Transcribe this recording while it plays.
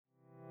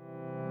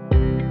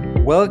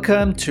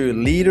Welcome to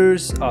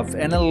Leaders of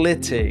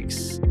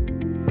Analytics.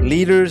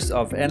 Leaders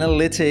of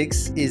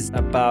Analytics is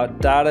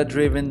about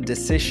data-driven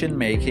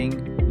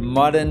decision-making,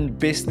 modern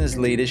business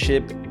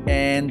leadership,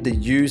 and the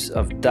use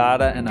of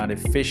data and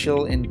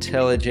artificial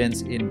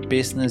intelligence in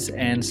business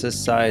and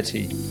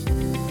society.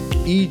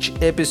 Each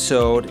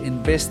episode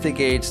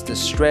investigates the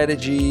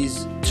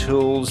strategies,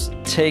 tools,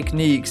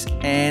 techniques,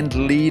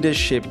 and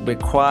leadership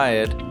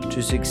required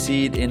to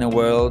succeed in a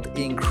world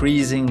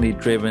increasingly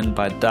driven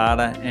by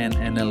data and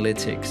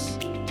analytics.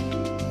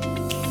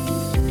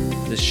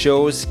 The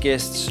show's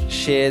guests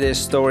share their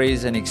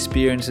stories and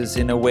experiences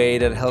in a way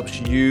that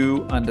helps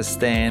you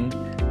understand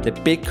the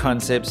big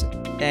concepts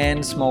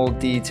and small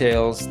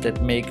details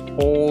that make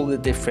all the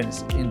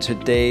difference in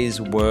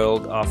today's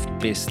world of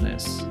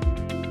business.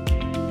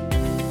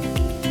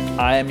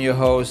 I am your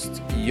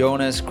host,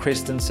 Jonas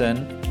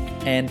Christensen,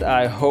 and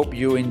I hope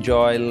you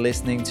enjoy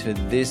listening to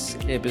this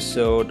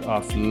episode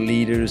of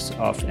Leaders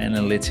of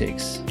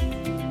Analytics.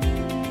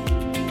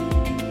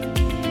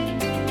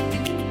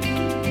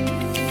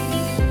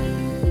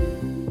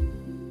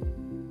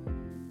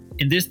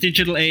 In this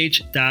digital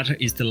age,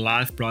 data is the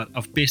lifeblood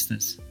of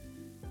business.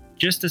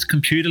 Just as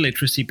computer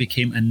literacy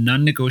became a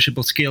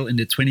non-negotiable skill in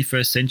the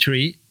 21st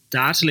century,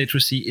 data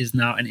literacy is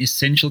now an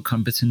essential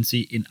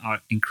competency in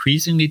our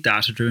increasingly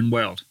data-driven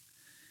world.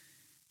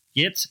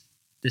 Yet,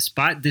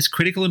 despite this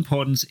critical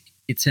importance,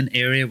 it's an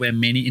area where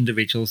many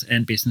individuals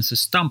and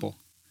businesses stumble.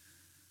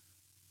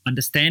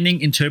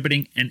 Understanding,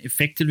 interpreting, and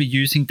effectively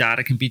using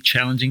data can be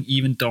challenging,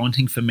 even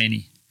daunting for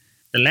many.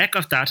 The lack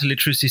of data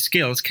literacy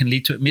skills can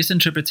lead to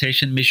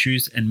misinterpretation,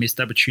 misuse, and missed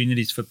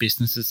opportunities for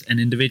businesses and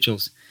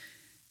individuals.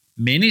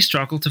 Many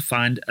struggle to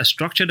find a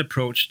structured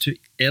approach to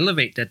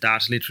elevate their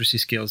data literacy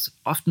skills,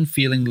 often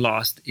feeling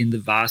lost in the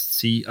vast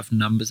sea of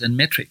numbers and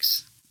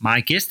metrics. My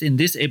guest in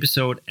this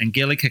episode,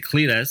 Angelika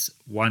Klidas,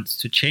 wants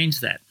to change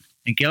that.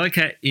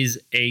 Angelika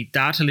is a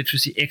data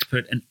literacy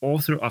expert and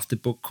author of the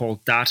book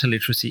called Data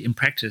Literacy in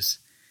Practice.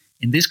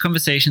 In this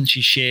conversation,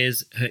 she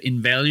shares her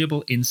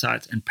invaluable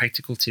insights and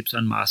practical tips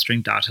on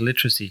mastering data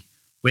literacy.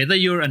 Whether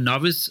you're a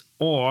novice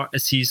or a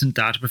seasoned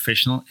data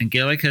professional,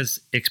 Angelika's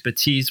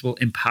expertise will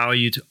empower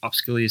you to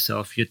upskill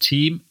yourself, your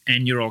team,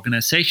 and your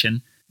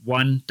organization,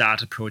 one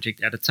data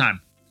project at a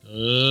time.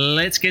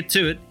 Let's get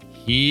to it.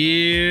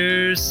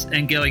 Here's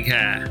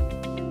Angelika.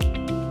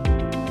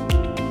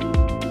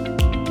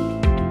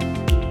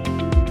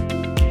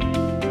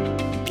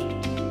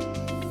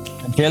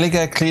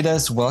 Angelika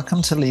Klidas,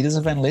 welcome to Leaders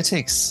of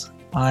Analytics.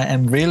 I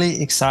am really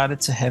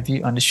excited to have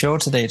you on the show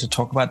today to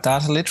talk about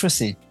data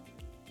literacy.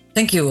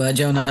 Thank you,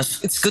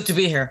 Jonas. It's good to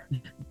be here.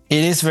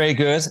 It is very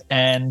good.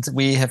 And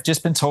we have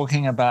just been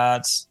talking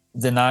about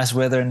the nice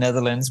weather in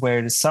Netherlands where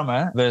it is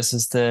summer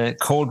versus the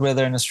cold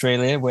weather in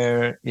Australia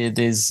where it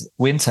is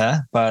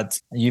winter. But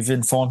you've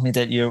informed me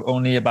that you're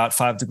only about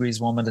 5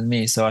 degrees warmer than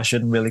me, so I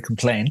shouldn't really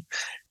complain.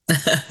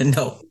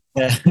 No.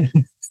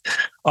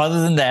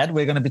 Other than that,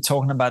 we're going to be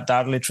talking about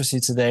data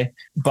literacy today.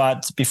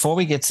 But before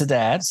we get to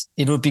that,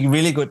 it would be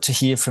really good to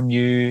hear from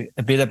you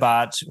a bit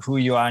about who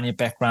you are and your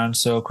background.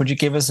 So could you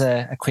give us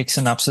a quick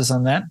synopsis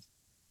on that?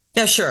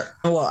 Yeah, sure.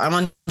 Well,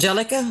 I'm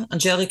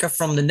Angelika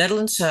from the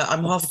Netherlands.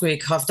 I'm half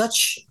Greek, half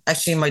Dutch.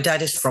 Actually, my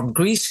dad is from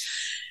Greece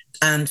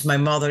and my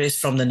mother is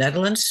from the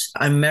Netherlands.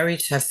 I'm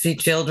married, have 3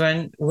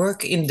 children,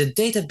 work in the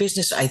data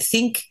business, I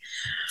think.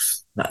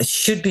 It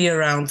should be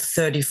around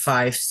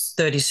 35,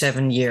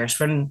 37 years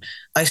when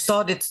I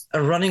started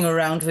running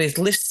around with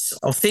lists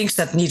of things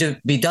that need to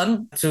be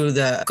done through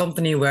the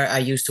company where I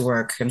used to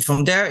work. And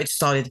from there, it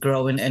started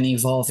growing and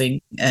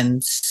evolving.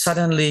 And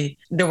suddenly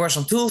there were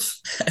some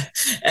tools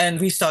and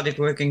we started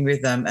working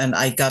with them. And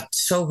I got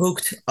so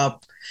hooked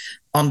up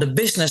on the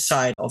business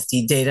side of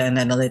the data and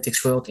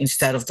analytics world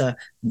instead of the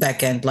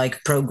back end,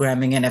 like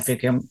programming and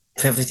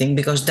everything,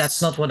 because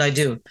that's not what I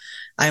do.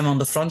 I'm on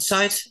the front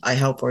side. I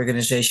help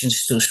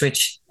organizations to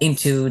switch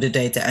into the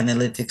data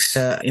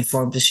analytics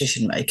informed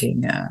decision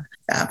making.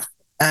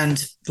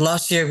 And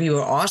last year we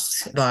were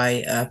asked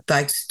by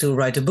Pact to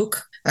write a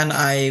book. And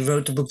I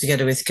wrote the book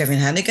together with Kevin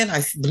Hannigan.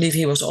 I believe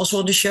he was also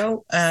on the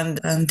show. And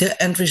the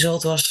end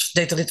result was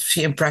Data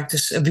Literacy in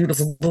Practice, a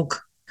beautiful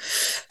book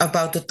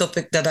about the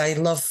topic that I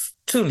love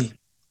truly.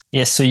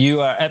 Yes, so you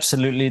are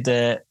absolutely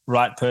the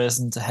right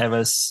person to have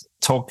us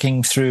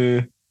talking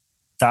through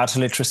data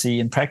literacy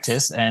in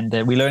practice. And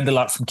we learned a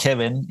lot from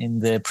Kevin in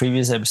the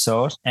previous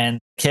episode. And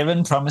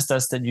Kevin promised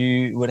us that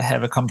you would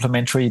have a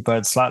complementary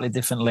but slightly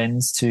different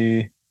lens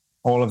to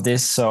all of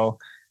this. So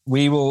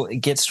we will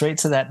get straight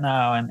to that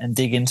now and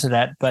dig into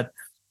that. But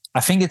I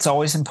think it's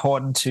always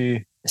important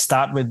to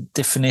start with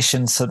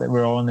definitions so that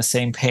we're all on the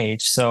same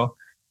page. So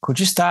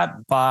could you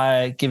start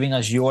by giving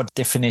us your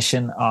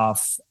definition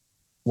of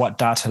what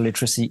data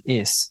literacy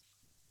is?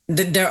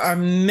 There are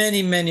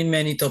many, many,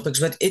 many topics,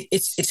 but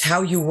it's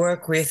how you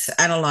work with,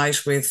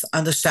 analyze with,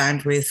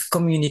 understand with,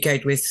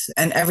 communicate with,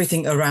 and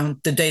everything around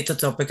the data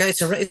topic.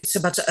 It's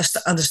about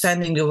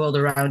understanding the world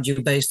around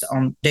you based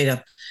on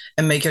data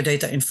and make your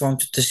data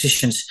informed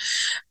decisions.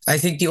 I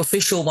think the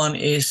official one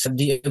is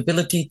the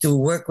ability to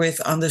work with,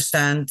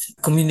 understand,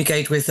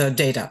 communicate with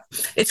data.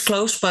 It's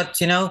close, but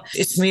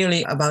it's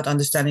merely about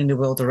understanding the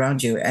world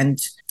around you. And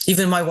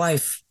even my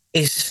wife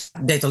is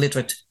data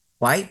literate.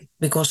 Why?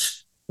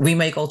 Because we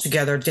make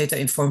altogether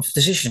data-informed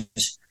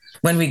decisions.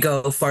 When we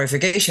go for a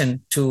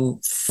vacation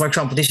for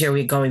example, this year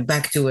we're going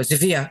back to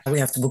Sevilla, we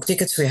have to book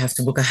tickets, we have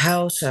to book a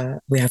house,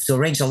 we have to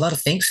arrange a lot of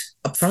things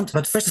up front.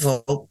 But first of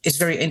all, it's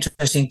very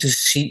interesting to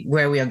see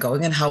where we are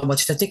going and how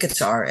much the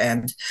tickets are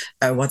and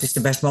what is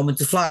the best moment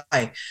to fly.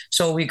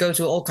 So we go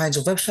to all kinds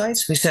of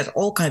websites, we set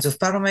all kinds of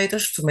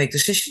parameters to make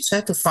decisions,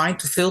 to find,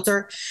 to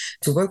filter,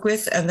 to work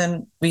with, and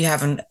then we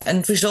have an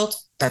end result.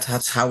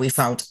 That's how we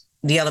found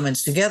the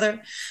elements together.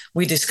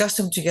 We discuss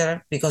them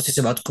together because it's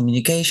about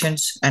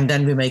communications, and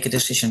then we make a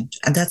decision.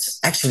 And that's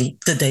actually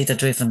the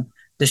data-driven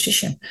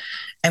decision.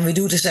 And we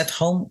do this at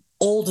home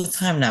all the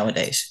time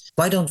nowadays.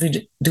 Why don't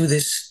we do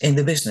this in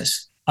the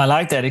business? I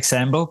like that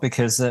example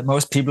because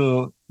most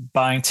people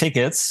buying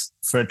tickets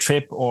for a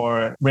trip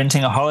or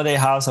renting a holiday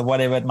house or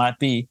whatever it might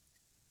be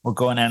will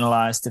go and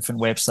analyze different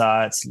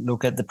websites,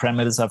 look at the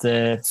parameters of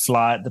the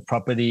flight, the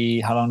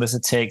property, how long does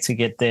it take to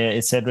get there,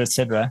 et cetera, et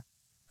cetera.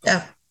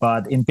 Yeah.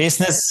 But in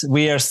business,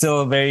 we are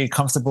still very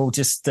comfortable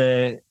just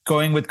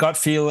going with gut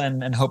feel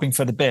and hoping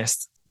for the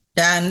best.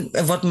 And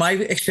what my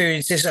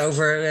experience is I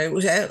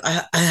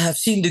have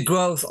seen the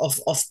growth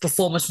of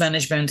performance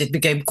management. It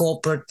became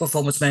corporate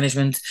performance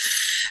management.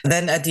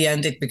 Then at the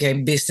end, it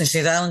became business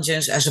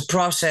intelligence as a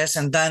process.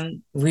 And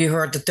then we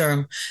heard the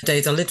term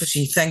data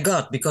literacy, thank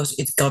God, because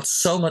it got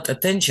so much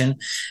attention.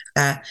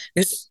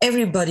 Because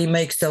everybody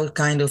makes those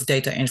kind of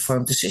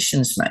data-informed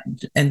decisions, man.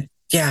 And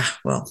yeah,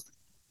 well,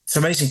 it's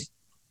amazing.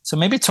 So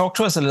maybe talk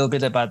to us a little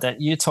bit about that.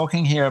 You're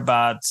talking here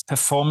about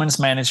performance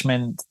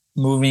management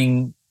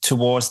moving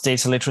towards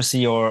data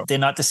literacy, or they're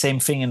not the same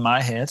thing in my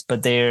head,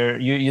 but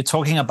you're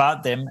talking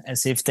about them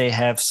as if they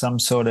have some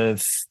sort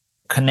of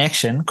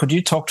connection. Could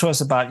you talk to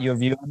us about your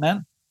view on that?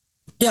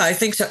 Yeah, I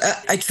think so.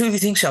 I truly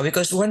think so,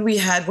 because when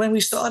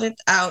we started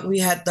out, we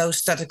had those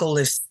statistical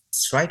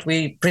lists, right?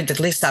 We printed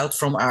lists out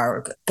from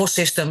our POS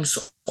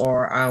systems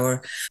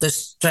or the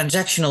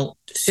transactional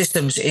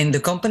systems in the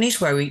companies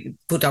where we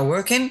put our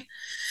work in.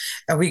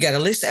 And we get a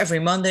list every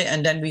Monday,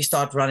 and then we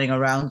start running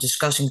around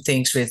discussing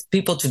things with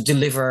people to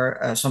deliver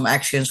some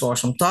actions or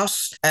some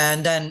tasks.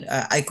 And then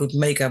I could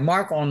make a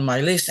mark on my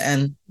list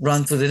and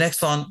run to the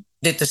next one,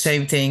 did the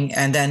same thing.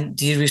 And then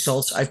the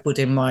results I put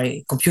in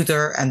my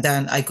computer, and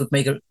then I could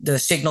make the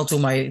signal to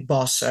my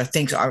boss.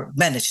 Things are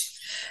managed.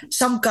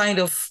 Some kind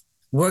of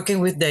working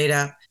with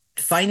data,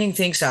 finding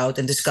things out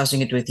and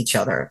discussing it with each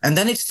other. And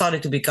then it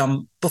started to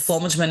become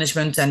performance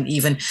management, and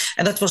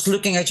that was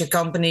looking at your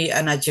company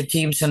and at your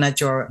teams and at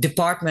your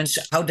departments,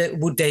 how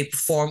would they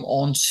perform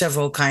on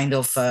several kind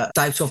of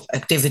types of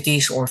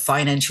activities, or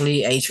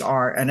financially,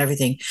 HR and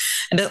everything.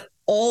 And that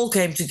all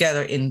came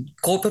together in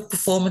corporate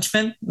performance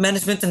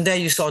management. And there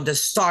you saw the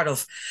start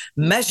of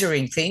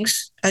measuring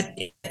things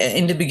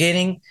in the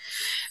beginning.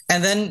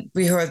 And then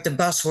we heard the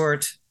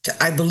buzzword,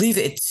 I believe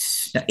it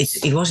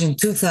was in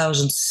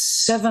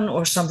 2007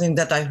 or something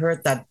that I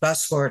heard that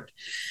buzzword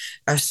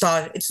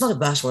start. It's not a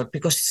buzzword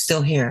because it's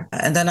still here.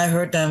 And then I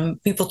heard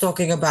people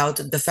talking about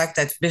the fact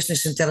that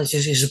business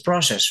intelligence is a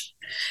process.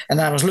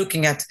 And I was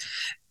looking at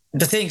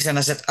the things and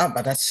I said,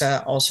 but that's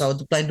also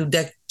the plan, do,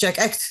 check,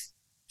 act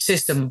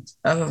system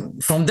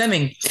from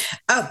Deming.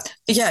 But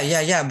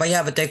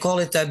they call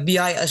it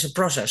BI as a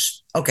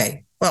process.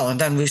 Okay. Well,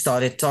 and then we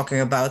started talking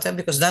about it,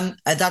 because then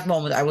at that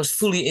moment I was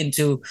fully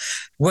into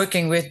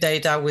working with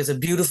data, with the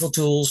beautiful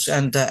tools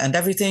and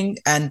everything.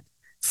 And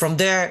from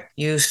there,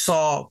 you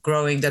saw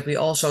growing that we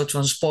also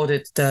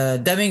transported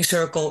the Deming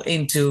circle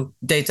into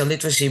data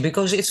literacy,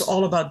 because it's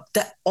all about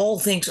that. All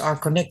things are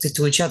connected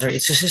to each other.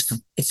 It's a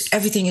system.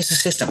 Everything is a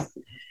system.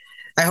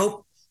 I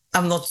hope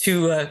I'm not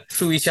too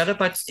through each other,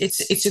 but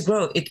it's a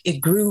growth.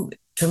 It grew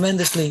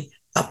tremendously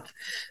up,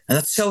 and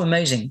that's so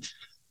amazing.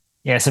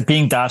 Yeah, so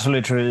being data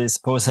literate is,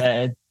 suppose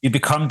you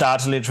become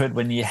data literate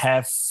when you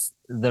have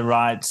the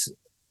right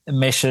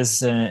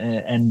measures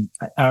and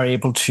are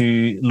able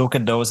to look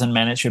at those and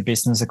manage your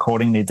business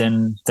accordingly.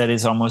 Then that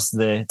is almost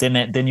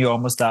then you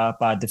almost are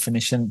by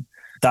definition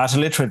data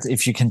literate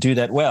if you can do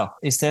that well.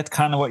 Is that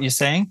kind of what you're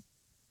saying?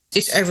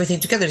 It's everything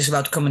together. It's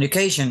about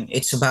communication.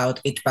 It's about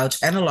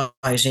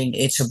analyzing.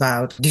 It's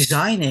about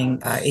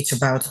designing. It's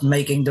about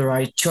making the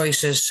right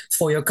choices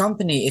for your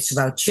company. It's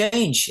about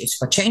change.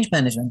 It's about change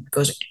management,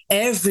 because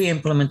every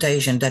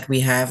implementation that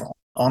we have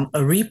on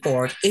a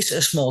report is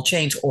a small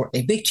change or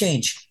a big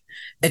change.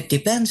 It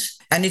depends.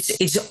 And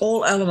it's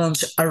all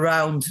elements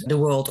around the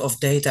world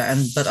of data,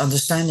 but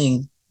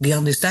understanding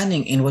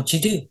in what you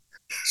do.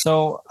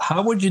 So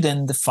how would you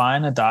then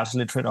define a data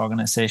literate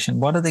organization?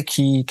 What are the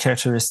key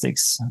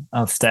characteristics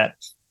of that?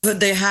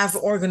 They have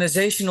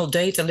organizational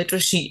data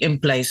literacy in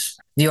place.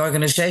 The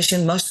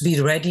organization must be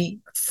ready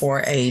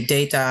for a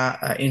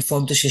data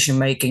informed decision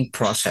making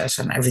process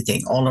and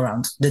everything all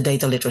around the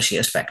data literacy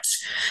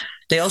aspects.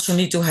 They also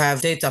need to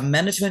have data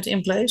management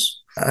in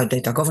place,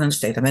 data governance,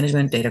 data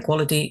management, data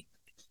quality.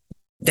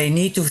 They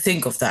need to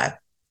think of that,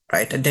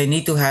 right? They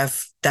need to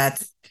have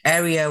that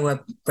area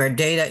where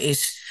data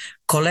is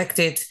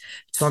collected,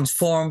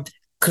 transformed,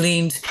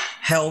 cleaned,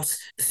 held,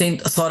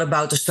 thought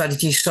about the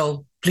strategy.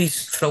 So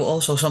please throw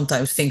also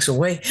sometimes things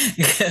away,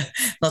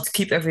 not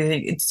keep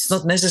everything. It's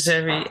not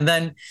necessary. And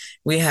then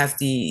we have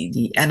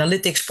the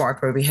analytics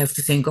part where we have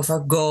to think of our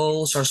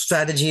goals, our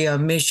strategy, our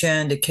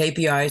mission, the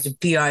KPIs, the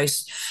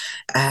PIs,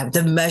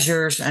 the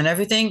measures and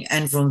everything.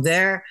 And from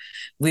there,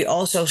 we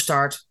also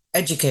start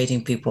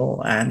educating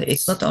people. And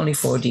it's not only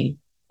for the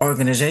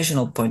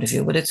organizational point of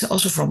view, but it's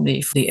also from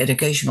the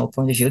educational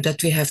point of view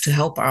that we have to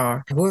help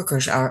our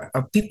workers, our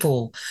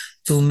people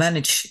to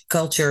manage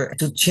culture,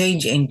 to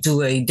change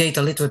into a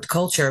data literate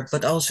culture,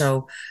 but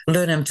also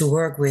learn them to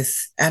work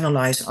with,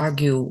 analyze,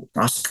 argue,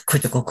 ask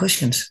critical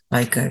questions,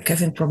 like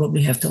Kevin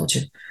probably have told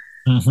you.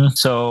 Mm-hmm.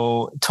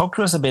 So talk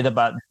to us a bit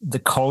about the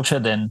culture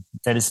then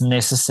that is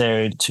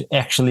necessary to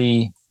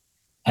actually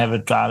have a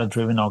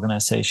data-driven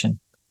organization.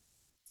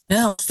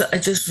 Yeah, I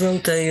just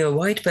wrote a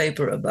white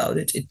paper about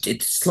it.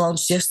 It's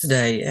launched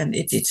yesterday, and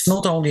it's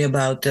not only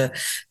about the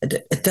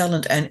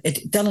talent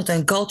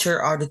and culture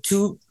are the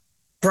two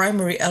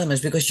primary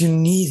elements, because you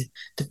need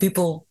the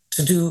people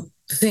to do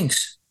the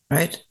things,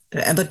 right?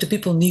 But the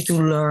people need to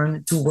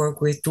learn to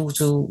work with,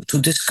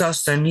 to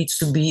discuss. There needs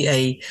to be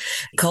a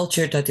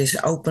culture that is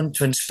open,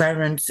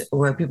 transparent,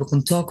 where people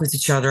can talk with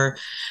each other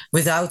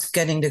without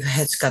getting their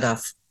heads cut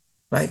off,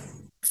 right?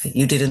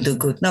 You didn't do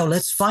good. No,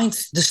 let's find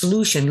the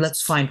solution.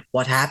 Let's find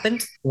what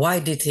happened. Why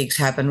did things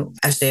happen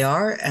as they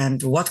are?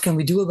 And what can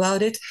we do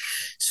about it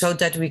so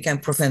that we can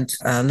prevent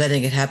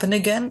letting it happen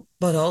again,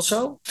 but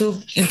also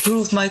to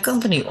improve my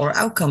company or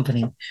our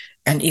company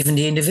and even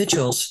the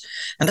individuals.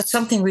 And that's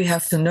something we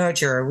have to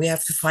nurture. We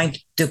have to find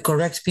the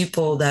correct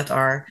people that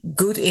are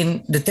good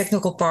in the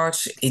technical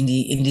parts, in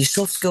the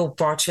soft skill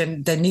parts,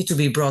 and they need to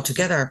be brought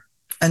together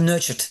and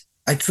nurtured.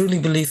 I truly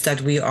believe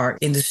that we are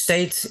in the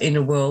state in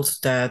the world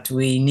that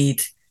we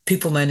need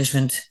people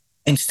management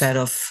instead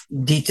of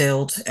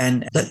detailed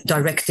and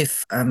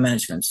directive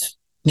management.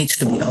 It needs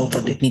to be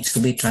open. It needs to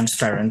be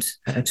transparent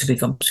to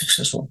become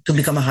successful, to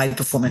become a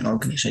high-performing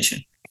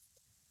organization.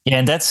 Yeah,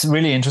 and that's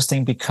really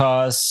interesting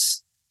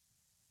because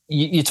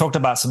you talked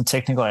about some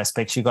technical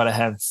aspects. You got to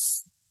have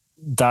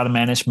data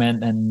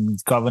management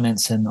and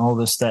governance and all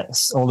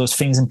those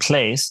things in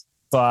place.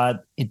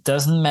 But it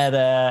doesn't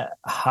matter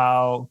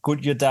how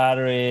good your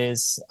data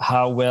is,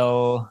 how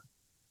well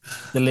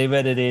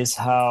delivered it is,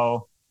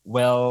 how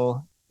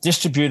well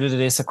distributed it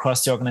is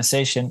across the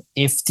organization,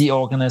 if the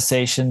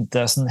organization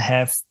doesn't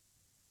have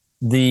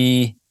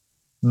the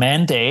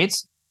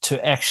mandate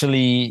to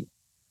actually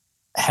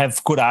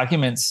have good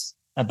arguments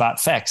about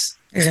facts.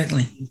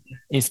 Exactly.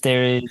 If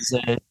there is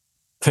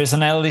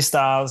personality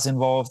styles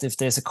involved, if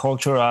there's a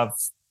culture of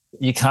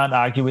you can't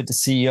argue with the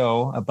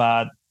CEO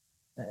about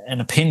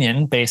an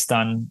opinion based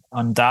on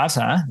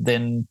data,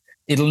 then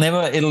it'll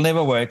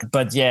never work.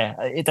 But yeah,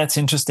 that's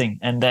interesting,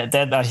 and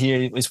that I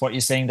hear is what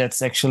you're saying.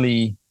 That's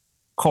actually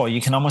core.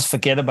 You can almost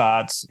forget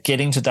about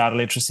getting to data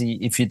literacy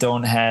if you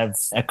don't have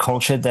a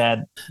culture that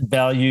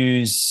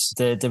values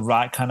the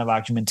right kind of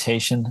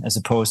argumentation as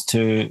opposed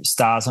to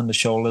stars on the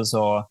shoulders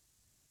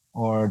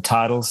or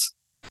titles.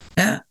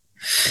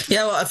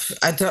 Yeah, well,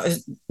 I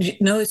don't,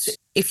 it's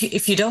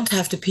if you don't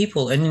have the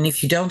people and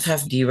if you don't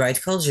have the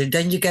right culture,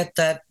 then you get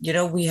that.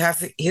 We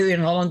have here in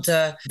Holland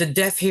the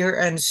deaf hear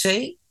and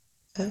say,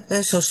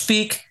 so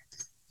speak,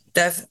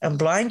 deaf and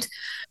blind.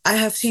 I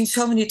have seen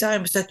so many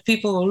times that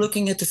people were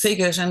looking at the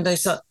figures and they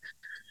thought,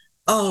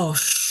 "Oh,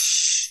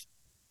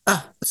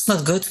 it's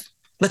not good.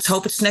 Let's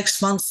hope it's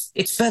next month.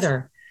 It's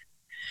better."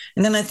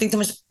 And then I think to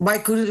myself,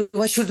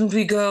 why shouldn't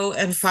we go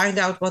and find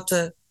out what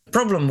the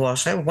problem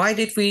was? Why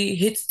did we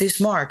hit this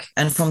mark?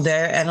 And from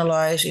there,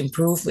 analyze,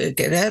 improve,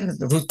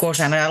 root cause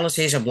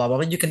analysis, and blah, blah,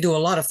 blah. You can do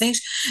a lot of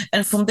things.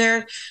 And from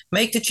there,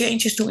 make the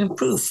changes to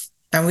improve.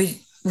 And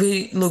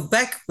we look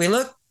back,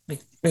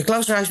 we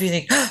close our eyes, we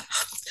think,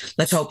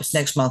 let's hope it's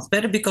next month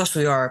better, because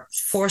we are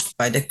forced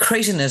by the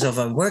craziness of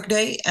a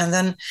workday, and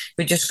then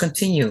we just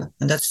continue.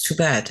 And that's too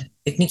bad.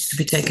 It needs to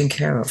be taken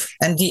care of.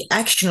 And the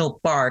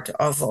actional part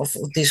of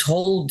this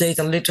whole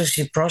data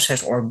literacy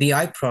process or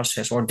BI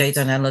process or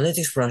data and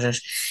analytics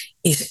process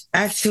is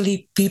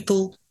actually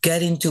people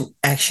get into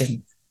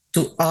action,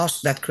 to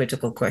ask that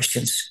critical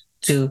questions,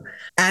 to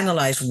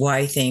analyze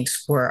why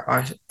things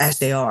are as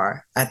they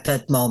are at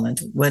that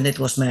moment when it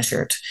was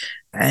measured,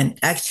 and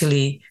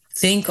actually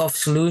think of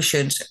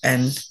solutions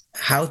and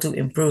how to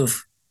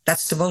improve.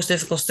 That's the most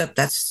difficult step.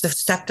 That's the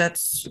step that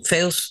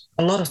fails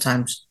a lot of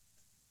times.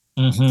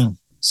 Mm-hmm.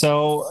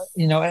 So,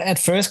 at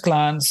first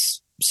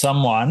glance,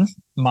 someone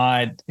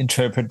might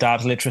interpret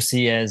data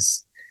literacy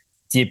as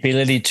the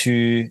ability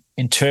to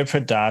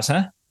interpret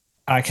data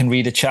I can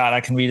read a chart,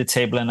 I can read a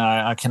table, and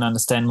I can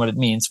understand what it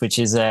means, which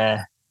is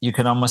you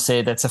can almost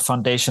say that's a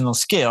foundational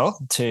skill.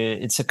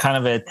 It's a kind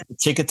of a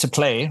ticket to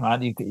play,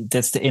 right?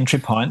 That's the entry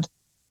point.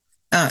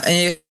 And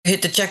you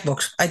hit the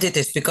checkbox. I did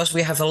this because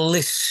we have a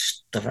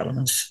list of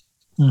elements.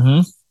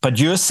 Mm-hmm. But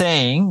you're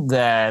saying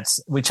that,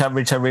 which I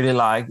really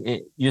like,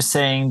 you're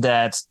saying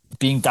that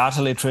being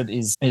data literate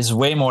is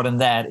way more than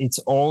that. It's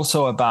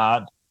also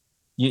about,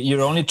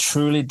 you're only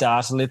truly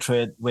data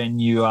literate when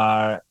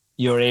you're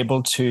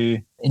able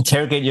to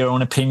interrogate your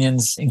own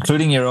opinions,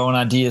 including your own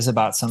ideas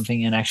about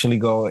something, and actually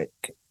go,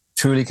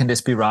 truly, can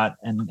this be right?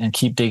 And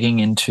keep digging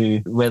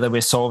into whether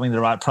we're solving the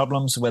right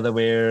problems, whether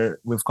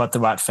we've got the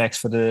right facts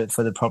for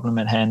the problem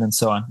at hand, and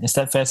so on. Is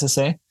that fair to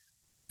say?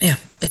 Yeah,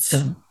 it's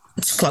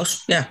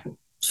close. Yeah,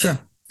 sure.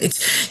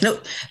 It's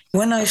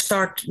when I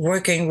start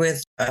working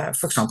with,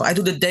 for example, I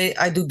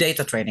do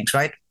data trainings,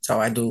 right? So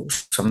I do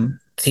some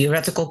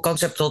theoretical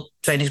conceptual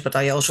trainings, but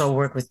I also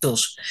work with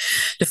tools.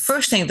 The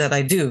first thing that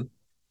I do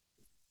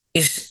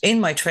is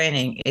in my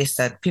training is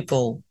that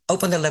people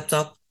open the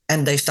laptop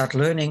and they start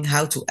learning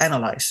how to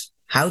analyze,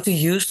 how to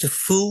use the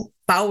full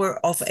power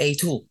of a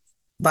tool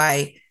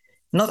by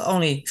not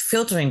only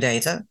filtering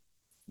data,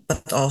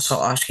 but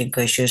also asking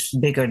questions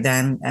bigger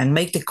than, and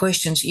make the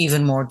questions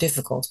even more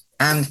difficult.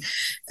 And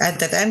at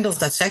the end of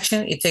that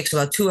section, it takes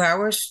about 2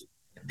 hours.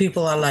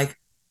 People are like,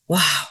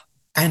 wow,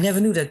 I never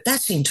knew that.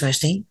 That's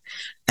interesting.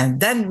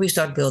 And then we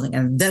start building,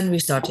 and then we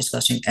start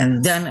discussing.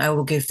 And then I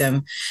will give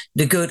them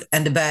the good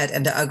and the bad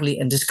and the ugly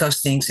and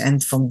discuss things.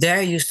 And from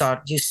there, you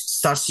start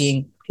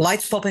seeing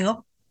lights popping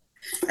up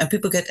and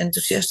people get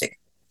enthusiastic.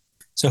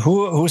 So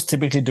who's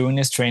typically doing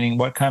this training?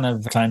 What kind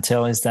of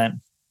clientele is that?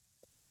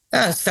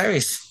 It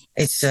varies.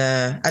 It's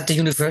at the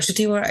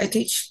university where I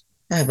teach,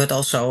 but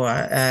also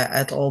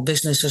at all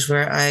businesses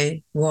where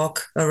I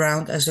walk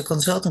around as a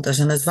consultant, as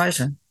an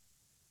advisor.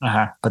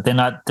 But they're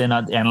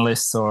not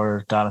analysts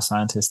or data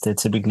scientists. They're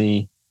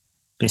typically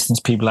business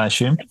people, I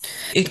assume.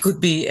 It could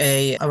be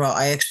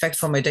I expect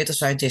from a data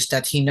scientist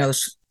that he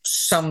knows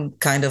some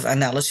kind of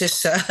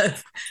analysis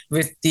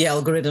with the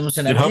algorithms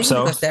and everything. Hope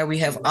so. Because there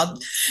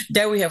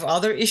we have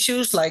other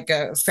issues like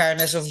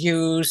fairness of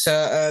use,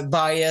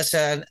 bias,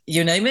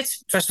 you name it,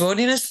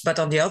 trustworthiness. But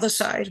on the other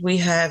side, we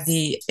have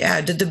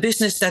the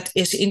business that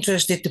is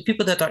interested, the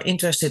people that are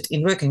interested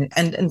in working,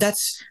 and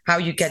that's how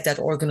you get that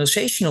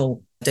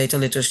organizational data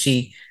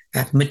literacy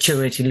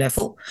maturity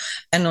level.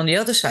 And on the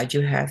other side,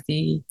 you have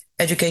the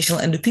educational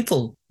and the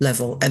people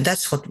level, and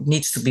that's what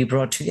needs to be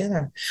brought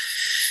together.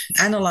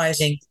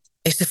 Analyzing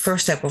is the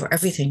first step of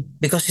everything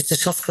because it's a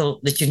soft skill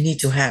that you need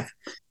to have,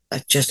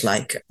 just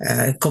like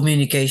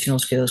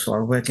communicational skills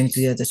or working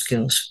together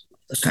skills,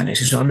 those kind of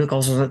things. So I look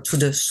also to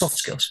the soft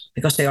skills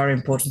because they are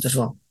important as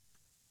well.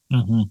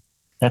 Mm-hmm.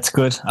 That's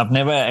good. I've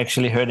never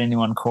actually heard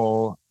anyone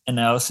call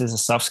analysis a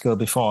soft skill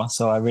before,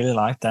 so I really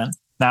like that.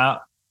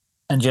 Now,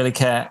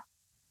 Angelika,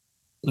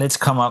 let's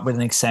come up with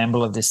an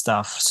example of this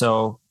stuff.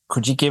 So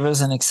could you give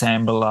us an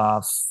example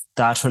of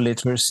data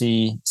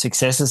literacy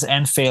successes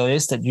and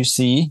failures that you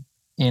see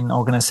in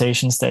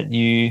organizations that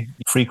you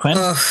frequent?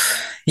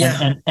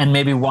 Yeah. And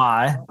maybe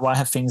why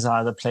have things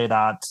either played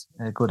out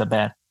good or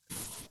bad?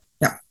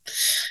 Yeah.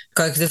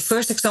 Okay, the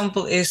first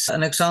example is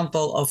an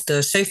example of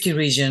the safety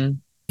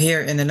region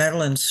here in the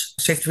Netherlands,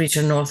 safety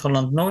region North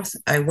Holland North.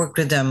 I worked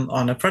with them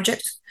on a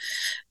project.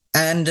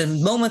 And the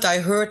moment I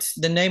heard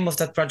the name of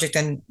that project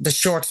and the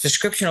short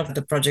description of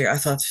the project, I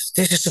thought,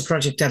 this is a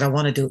project that I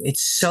want to do.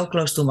 It's so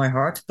close to my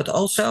heart, but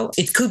also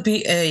it could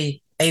be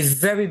a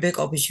very big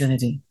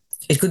opportunity.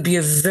 It could be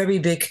a very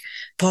big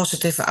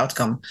positive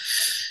outcome.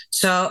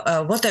 So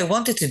what I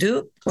wanted to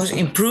do was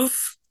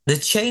improve the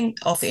chain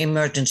of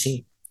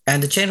emergency.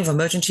 And the chain of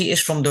emergency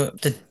is from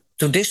the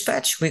to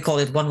dispatch. We call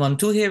it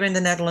 112 here in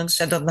the Netherlands.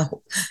 I don't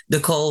know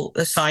the call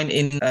sign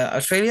in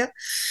Australia.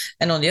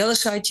 And on the other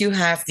side, you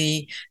have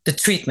the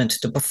treatment,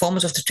 the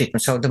performance of the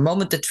treatment. So the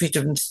moment the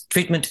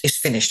treatment is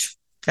finished.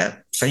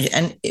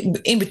 And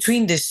in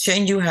between this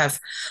chain, you have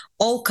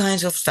all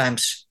kinds of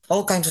stamps,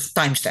 all kinds of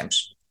timestamps,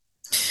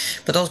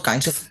 but all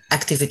kinds of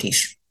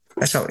activities.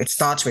 So it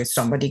starts with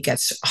somebody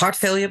gets heart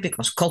failure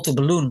because call to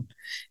balloon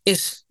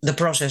is the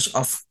process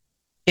of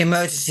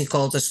emergency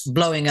call that's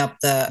blowing up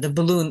the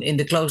balloon in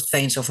the closed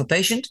veins of a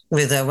patient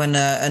with when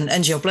an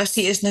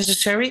angioplasty is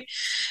necessary.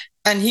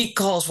 And he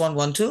calls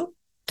 112.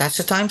 That's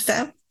a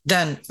timestamp.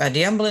 Then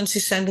the ambulance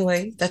is sent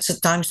away. That's a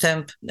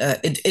timestamp.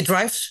 It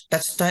drives.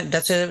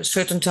 That's a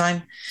certain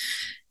time.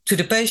 To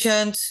the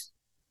patient,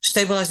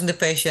 stabilizing the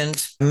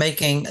patient,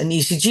 making an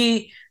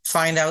ECG,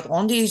 find out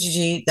on the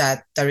ECG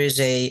that there is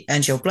a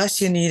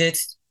angioplasty needed.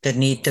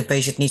 The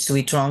patient needs to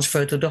be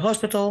transferred to the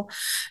hospital.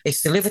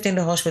 It's delivered in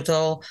the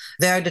hospital.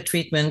 There, the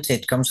treatment,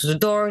 it comes to the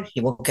door.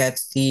 He will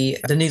get the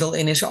needle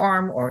in his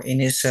arm or in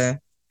his, I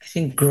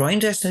think, groin,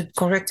 that's the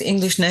correct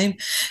English name.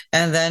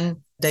 And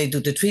then they do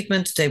the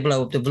treatment. They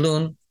blow up the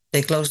balloon.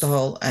 They close the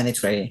hole and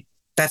it's ready.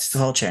 That's the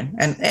whole chain.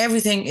 And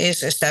everything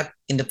is a step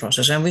in the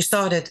process. And we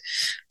started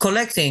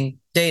collecting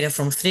data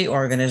from 3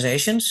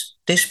 organizations,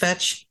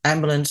 dispatch,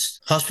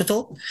 ambulance,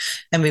 hospital.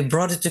 And we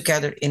brought it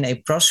together in a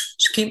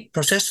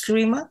process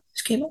schema.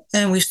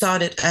 And we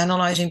started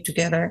analyzing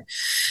together,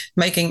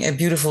 making a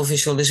beautiful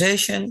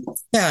visualization.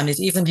 Yeah, and it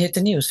even hit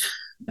the news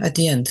at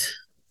the end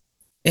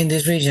in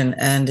this region,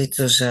 and it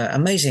was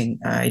amazing.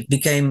 It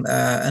became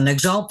an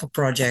example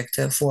project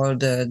for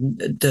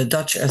the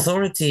Dutch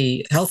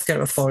authority,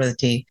 healthcare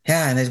authority.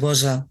 Yeah, and it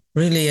was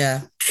really.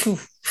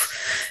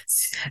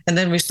 And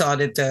then we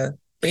started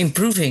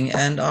improving,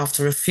 and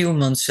after a few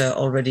months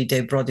already,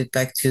 they brought it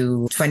back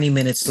to 20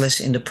 minutes less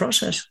in the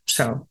process.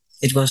 So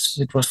it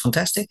was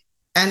fantastic.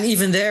 And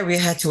even there, we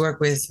had to work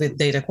with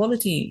data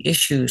quality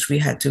issues. We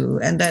had to,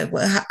 and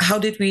how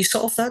did we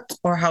solve that?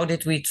 Or how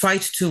did we try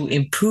to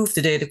improve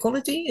the data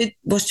quality? It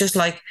was just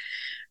like,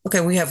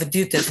 okay, we have a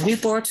detailed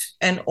report,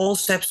 and all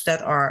steps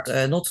that are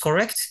not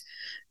correct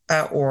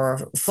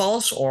or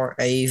false or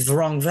a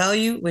wrong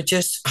value, we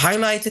just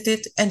highlighted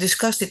it and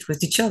discussed it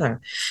with each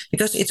other,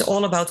 because it's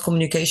all about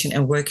communication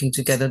and working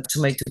together to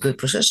make the good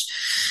process.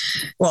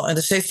 Well, in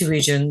the safety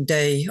region,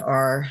 they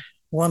are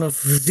one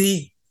of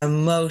the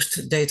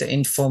most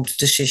data-informed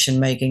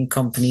decision-making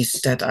companies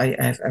that I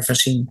have ever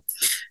seen.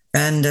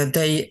 And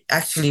they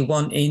actually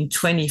won in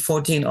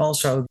 2014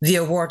 also the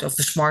award of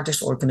the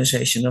smartest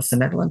organization of the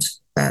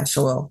Netherlands.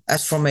 So well,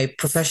 as from a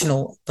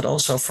professional, but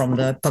also from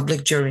the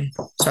public jury.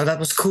 So that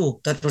was cool.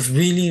 That was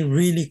really,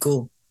 really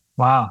cool.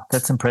 Wow,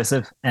 that's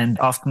impressive. And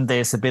often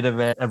there's a bit of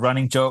a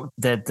running joke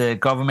that the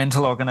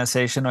governmental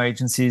organization or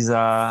agencies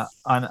are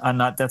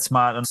not that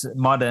smart,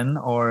 modern,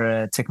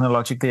 or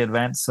technologically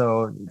advanced.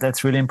 So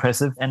that's really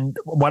impressive. And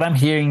what I'm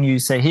hearing you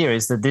say here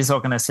is that this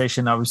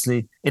organization,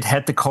 obviously, it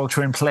had the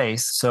culture in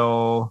place.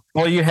 So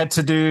all you had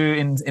to do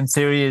in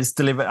theory is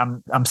deliver.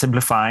 I'm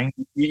simplifying.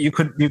 You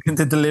could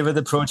deliver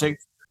the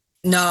project.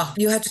 No,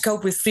 you had to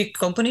cope with 3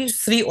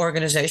 companies, 3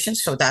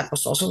 organizations. So that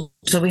was also,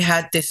 so we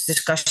had these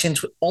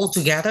discussions all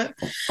together,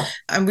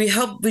 and we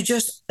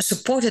just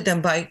supported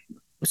them by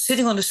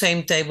sitting on the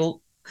same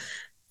table,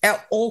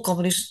 all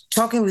companies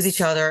talking with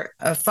each other,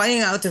 finding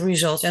out the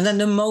results. And then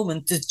the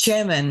moment the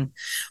chairman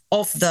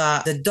of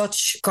the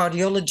Dutch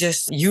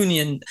Cardiologist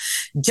Union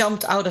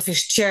jumped out of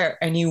his chair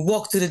and he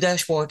walked to the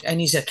dashboard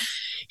and he said,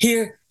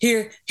 here,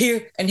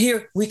 and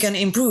here we can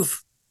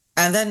improve.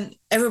 And then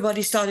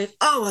everybody started,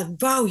 oh,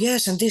 wow,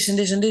 yes, and this and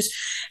this and this.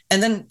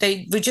 And then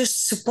we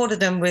just supported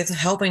them with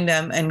helping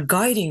them and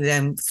guiding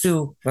them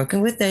through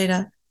working with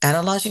data,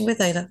 analyzing with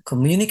data,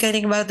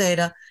 communicating about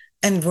data,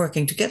 and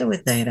working together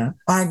with data,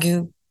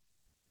 argue,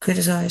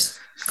 criticize,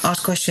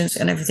 ask questions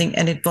and everything.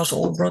 And it was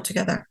all brought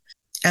together.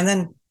 And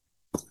then,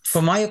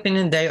 for my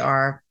opinion, they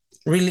are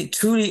really,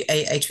 truly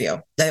a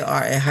HPO. They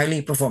are a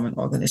highly performing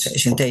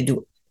organization. They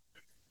do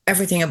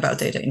everything about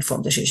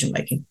data-informed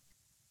decision-making.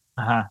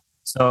 Uh-huh.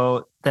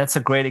 So that's a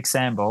great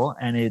example,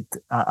 and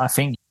I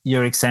think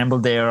your example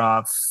there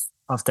of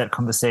that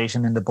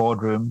conversation in the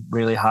boardroom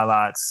really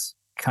highlights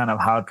kind of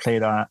how it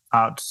played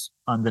out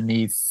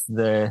underneath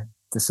the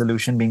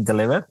solution being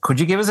delivered. Could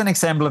you give us an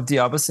example of the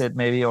opposite,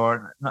 maybe,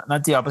 or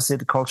not the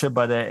opposite culture,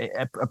 but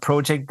a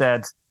project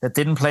that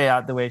didn't play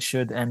out the way it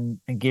should, and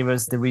give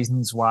us the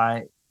reasons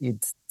why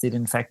it did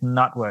in fact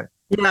not work?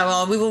 Yeah,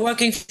 well, we were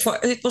working for,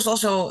 it was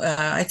also,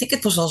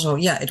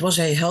 it was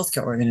a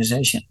healthcare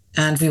organization.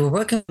 And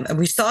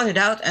we started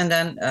out, and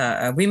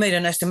then we made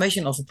an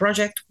estimation of a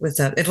project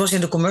it was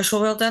in the commercial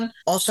world then,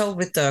 also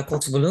with the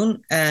Cold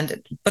Balloon.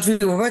 But we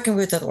were working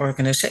with that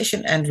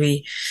organization, and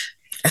we,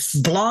 as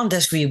blonde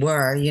as we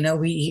were,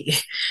 we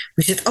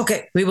said,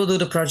 okay, we will do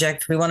the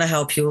project. We want to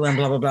help you and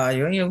blah, blah, blah.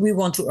 We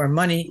want to earn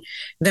money.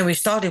 Then we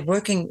started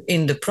working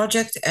in the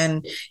project,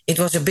 and it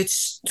was a bit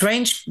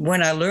strange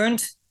when I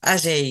learned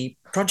as a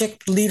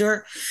project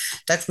leader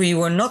that we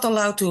were not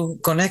allowed to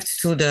connect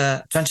to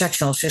the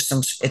transactional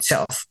systems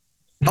itself,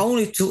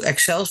 only to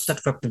Excels that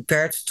were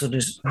prepared to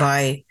this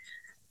by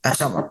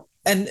someone.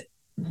 And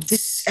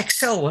this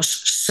Excel was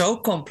so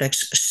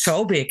complex,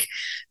 so big,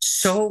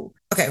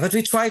 but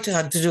we tried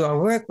to do our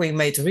work. We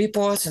made the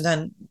reports, and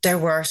then there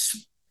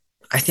was,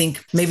 I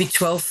think, maybe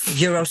 12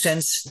 euro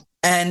cents.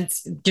 And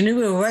we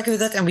were working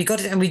with that, and we got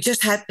it, and we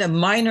just had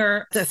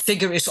the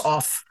figure is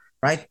off.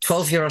 Right,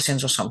 12 euro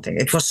cents or something.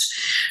 It was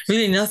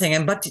really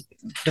nothing. But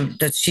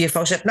the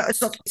CFO said, no,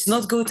 it's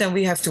not good, and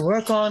we have to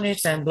work on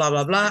it, and blah,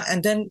 blah, blah.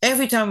 And then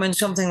every time when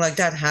something like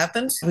that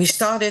happened, we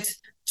started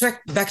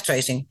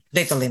backtracing,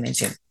 data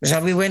lineaging.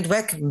 So we went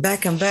back and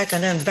back,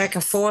 and then back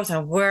and forth,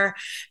 and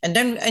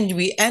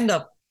we end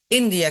up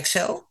in the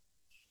Excel.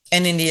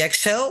 And in the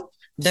Excel,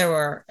 there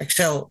were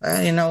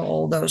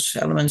all those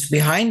elements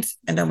behind,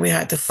 and then we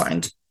had to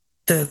find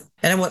and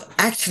then what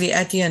actually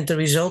at the end the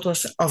result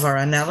was of our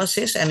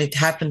analysis, and it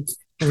happened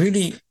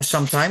really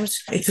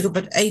sometimes. It took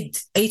about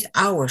eight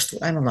hours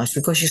to analyze,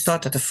 because you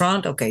start at the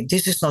front. Okay,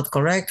 this is not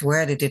correct.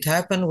 Where did it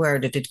happen? Where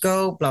did it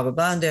go? Blah, blah,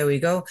 blah. And there we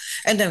go.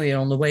 And then we were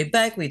on the way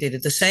back. We did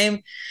it the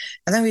same.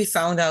 And then we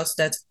found out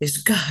that this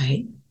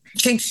guy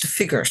changed the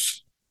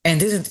figures and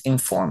didn't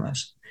inform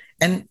us.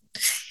 And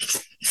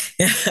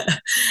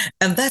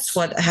And that's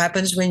what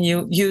happens when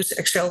you use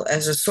Excel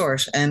as a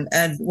source. And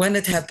when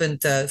it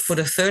happened for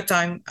the third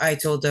time, I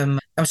told them,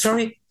 I'm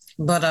sorry,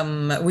 but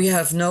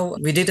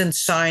we didn't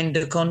sign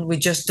we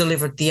just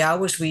delivered the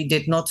hours. We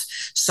did not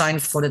sign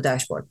for the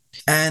dashboard.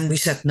 And we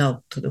said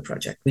no to the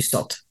project. We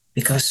stopped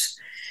because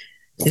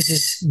this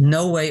is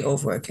no way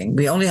of working.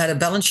 We only had a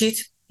balance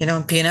sheet,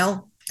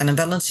 P&L and a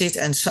balance sheet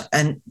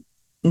and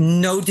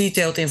no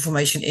detailed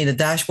information in the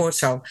dashboard.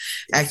 So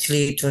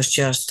actually it was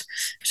just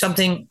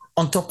something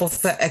on top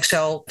of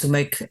Excel to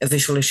make a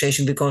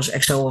visualization because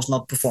Excel was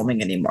not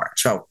performing anymore.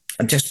 So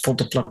I just pulled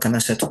the plug and I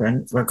said,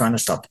 we're going to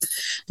stop.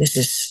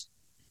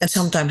 And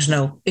sometimes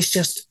no, it's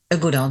just a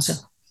good answer.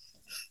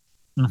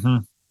 Mm-hmm.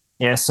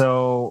 Yeah.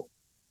 So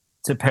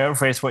to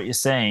paraphrase what you're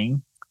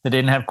saying, they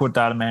didn't have good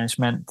data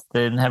management.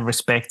 They didn't have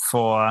respect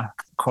for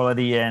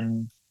quality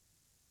and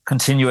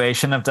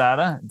continuation of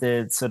data,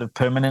 the sort of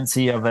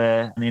permanency of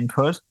an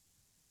input,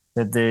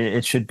 that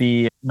it should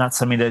be not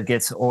something that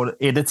gets all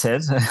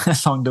edited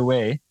along the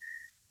way,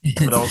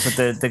 but also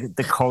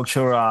the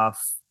culture of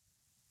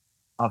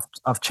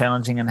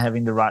challenging and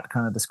having the right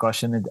kind of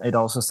discussion. It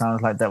also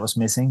sounds like that was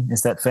missing.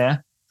 Is that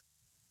fair?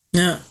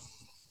 Yeah.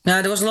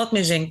 No, there was a lot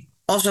missing.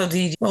 Also,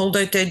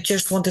 they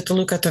just wanted to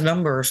look at the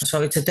numbers.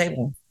 So it's a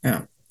table.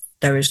 Yeah.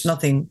 There is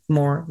nothing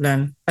more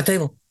than a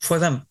table for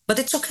them. But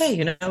it's okay,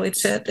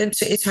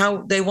 it's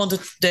how they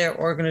wanted their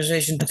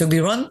organization to be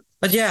run.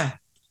 But yeah,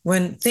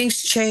 when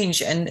things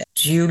change and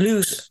you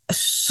lose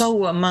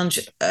so much,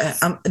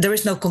 there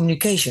is no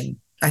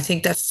communication. I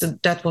think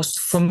that was,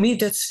 for me,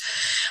 that's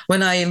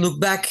when I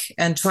look back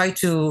and try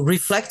to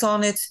reflect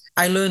on it.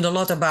 I learned a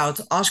lot about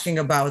asking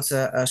about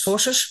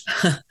sources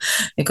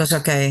because,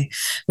 okay,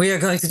 we are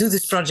going to do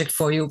this project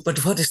for you,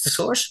 but what is the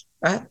source?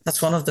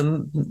 That's one of the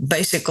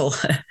basic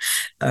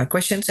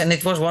questions. And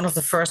it was one of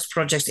the first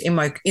projects in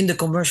the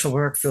commercial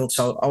work field.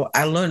 So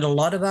I learned a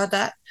lot about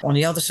that. On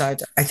the other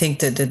side, I think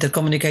that the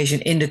communication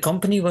in the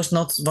company was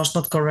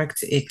not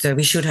correct.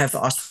 We should have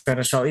asked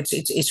better. So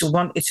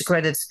it's a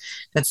credit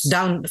that's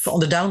down on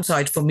the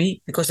downside for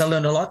me because I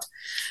learned a lot.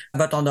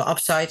 But on the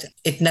upside,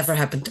 it never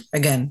happened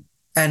again.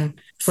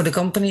 And for the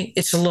company,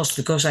 it's a loss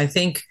because I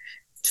think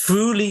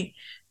truly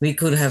we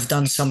could have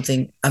done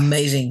something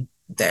amazing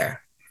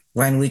there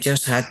when we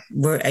just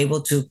were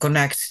able to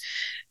connect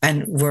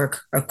and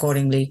work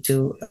accordingly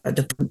to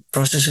the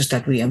processes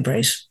that we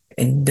embrace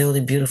in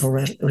building beautiful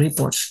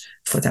reports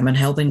for them and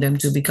helping them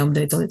to become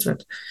data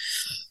literate.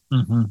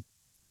 Mm-hmm.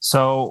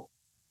 So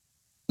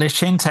let's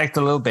change tact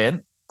a little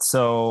bit.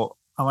 So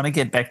I want to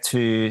get back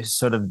to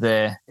sort of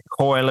the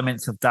core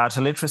elements of data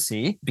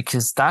literacy,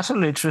 because data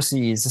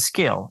literacy is a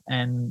skill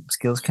and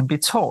skills can be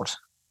taught.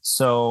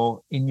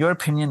 So in your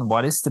opinion,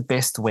 what is the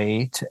best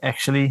way to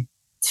actually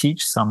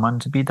teach someone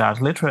to be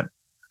data literate?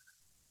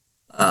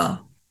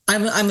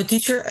 I'm a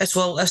teacher as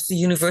well as the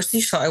university.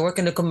 So I work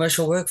in the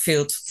commercial work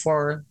field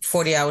for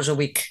 40 hours a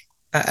week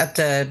at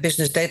the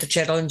business data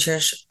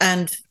challenges.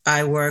 And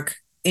I work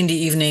in the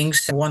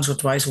evenings once or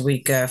twice a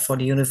week for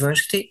the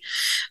university.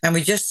 And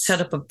we just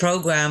set up a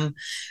program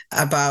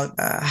about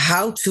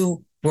how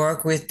to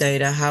work with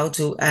data, how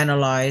to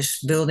analyze,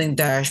 building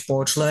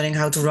dashboards, learning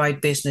how to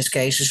write business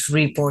cases,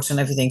 reports, and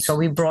everything. So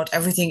we brought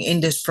everything in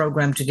this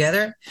program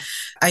together.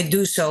 I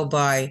do so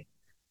by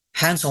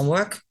hands-on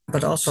work,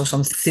 but also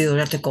some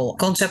theoretical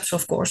concepts,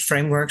 of course,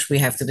 frameworks. We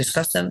have to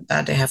discuss them.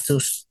 They have to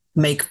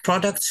make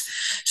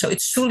products. So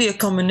it's truly a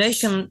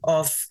combination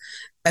of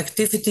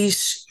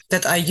activities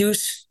that I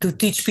use to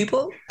teach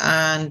people.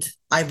 And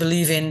I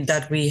believe in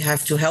that we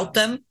have to help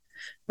them,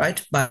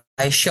 right, by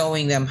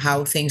showing them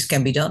how things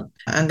can be done.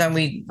 And then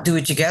we do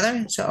it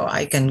together. So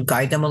I can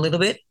guide them a little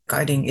bit.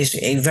 Guiding is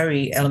a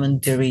very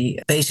elementary,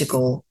 basic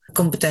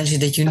competency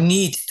that you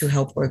need to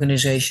help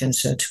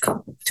organizations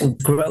to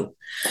grow.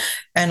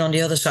 And on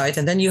the other side,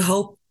 and then you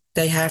hope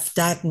they have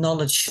that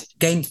knowledge,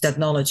 gained that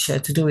knowledge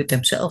to do it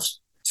themselves.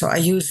 So I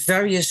use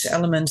various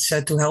elements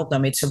to help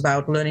them. It's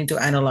about learning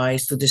to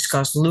analyze, to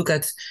discuss,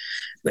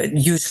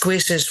 use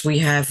quizzes. We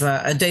have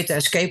a data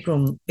escape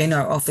room in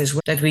our office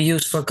that we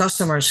use for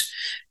customers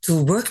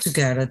to work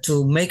together,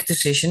 to make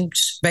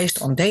decisions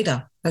based on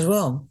data as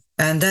well.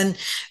 And then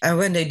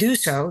when they do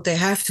so, they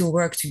have to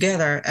work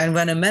together. And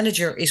when a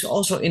manager is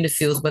also in the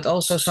field, but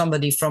also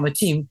somebody from a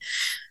team,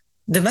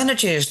 the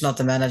manager is not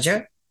the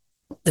manager.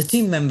 The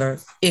team member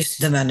is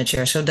the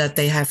manager, so that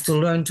they have to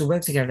learn to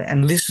work together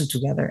and listen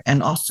together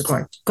and ask the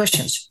correct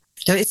questions.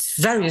 So it's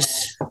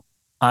various.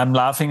 I'm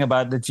laughing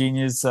about the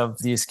genius of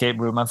the escape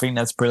room. I think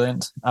that's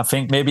brilliant. I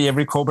think maybe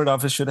every corporate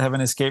office should have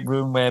an escape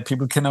room where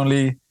people can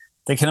only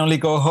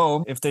go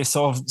home if they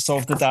solve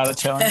the data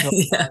challenge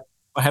Yeah.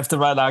 or have the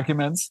right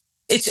arguments.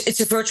 It's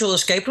a virtual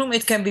escape room.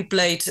 It can be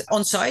played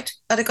on site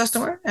at a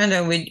customer. And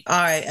then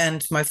I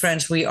and my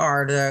friends, we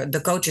are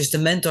the coaches, the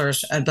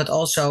mentors, but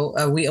also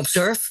we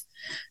observe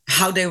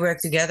how they work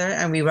together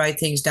and we write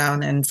things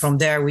down. And from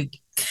there, we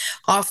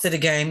after the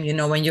game,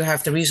 when you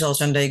have the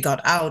results and they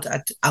got out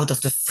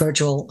of the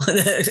virtual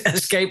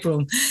escape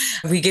room,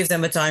 we give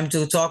them a time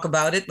to talk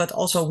about it. But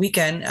also we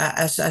can,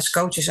 as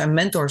coaches and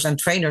mentors and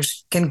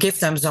trainers, can give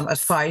them some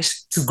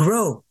advice to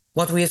grow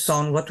what we have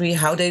done,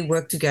 how they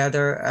work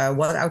together,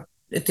 what our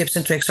tips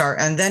and tricks are.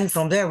 And then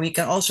from there, we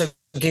can also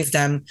give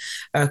them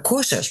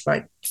courses,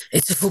 right?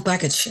 It's a full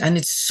package and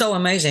it's so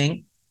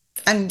amazing.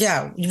 And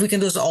yeah, we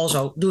can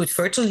also do it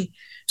virtually.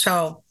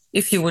 So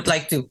if you would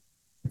like to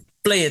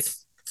play it.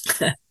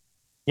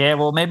 Yeah,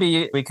 well,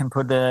 maybe we can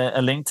put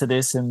a link to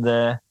this in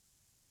the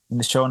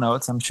show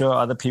notes. I'm sure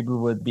other people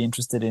would be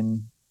interested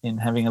in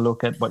having a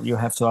look at what you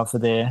have to offer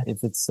there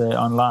if it's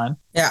online.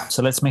 Yeah.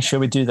 So let's make sure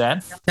we do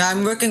that. Yeah,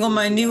 I'm working on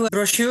my new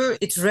brochure.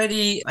 It's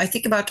ready, I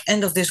think, about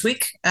end of this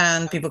week,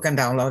 and people can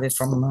download it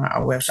from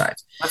our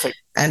website. Perfect.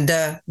 And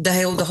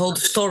the whole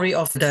story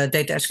of the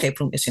data escape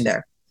room is in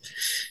there.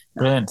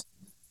 Brilliant.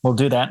 We'll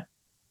do that.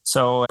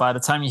 So by the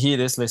time you hear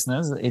this,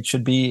 listeners, it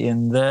should be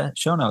in the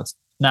show notes.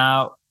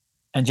 Now,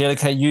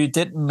 Angelika, you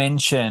did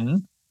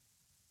mention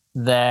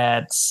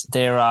that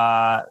there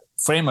are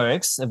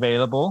frameworks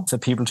available for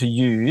people to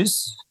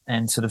use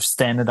and sort of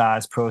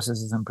standardized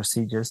processes and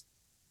procedures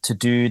to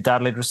do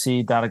data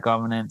literacy, data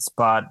governance.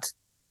 But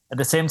at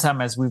the same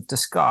time, as we've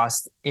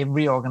discussed,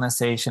 every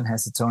organization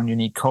has its own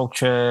unique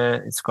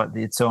culture. It's got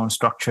its own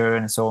structure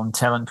and its own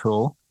talent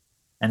pool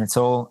and its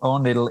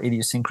own little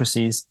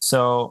idiosyncrasies.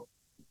 So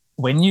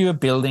when you're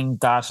building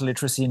data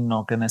literacy in an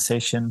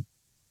organization,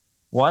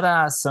 what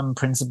are some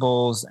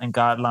principles and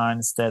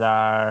guidelines that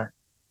are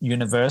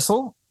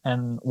universal?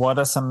 And what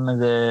are some of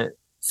the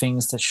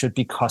things that should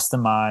be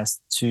customized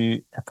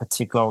to a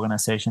particular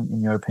organization, in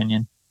your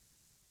opinion?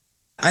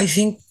 I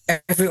think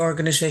every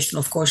organization,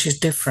 of course, is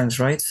different,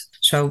 right?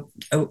 So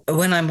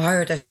when I'm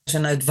hired as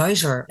an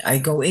advisor, I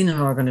go in an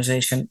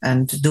organization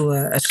and do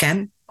a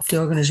scan of the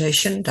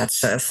organization.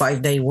 That's a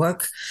 5-day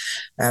work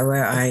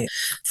where I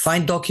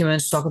find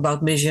documents, talk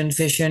about mission,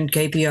 vision,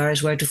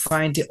 KPIs, where to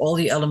find all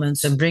the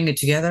elements and bring it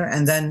together,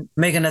 and then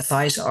make an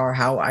advice or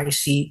how I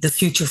see the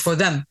future for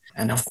them.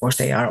 And of course,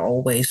 they are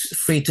always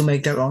free to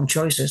make their own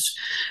choices.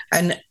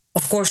 And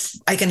of course,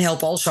 I can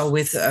help also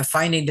with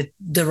finding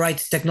the right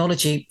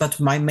technology. But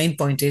my main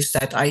point is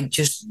that I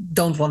just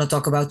don't want to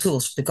talk about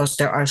tools because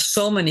there are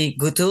so many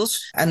good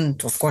tools.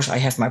 And of course, I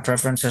have my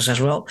preferences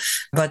as well.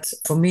 But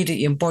for me,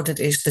 the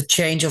important is the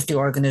change of the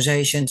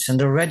organizations and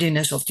the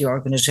readiness of the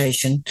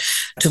organization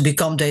to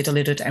become data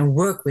literate and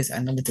work with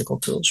analytical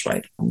tools,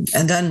 right?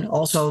 And then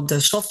also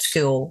the soft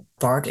skill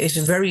part is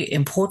a very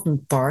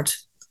important part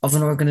of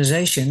an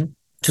organization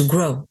to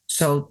grow.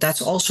 So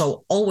that's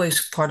also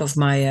always part of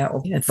my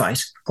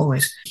advice,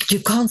 always. You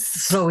can't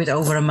throw it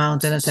over a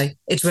mountain and say,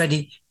 it's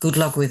ready, good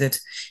luck with it,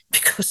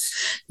 because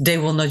they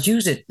will not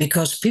use it,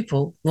 because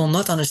people will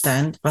not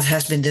understand what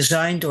has been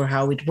designed or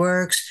how it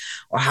works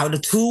or how the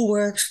tool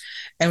works.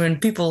 And when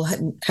people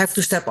have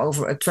to step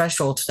over a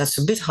threshold that's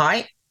a bit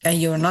high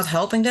and you're not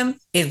helping them,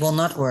 it will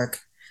not work.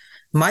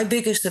 My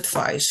biggest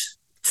advice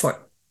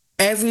for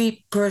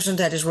every person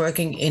that is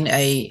working in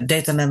a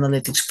data and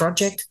analytics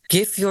project,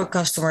 give your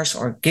customers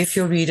or give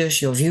your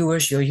readers, your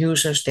viewers, your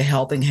users the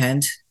helping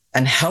hand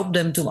and help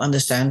them to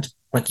understand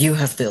what you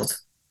have built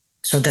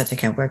so that they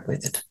can work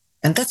with it.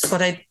 And that's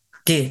what I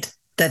did.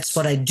 That's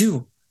what I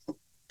do.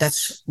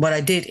 That's what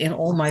I did in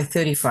all my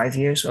 35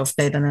 years of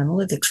data and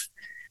analytics.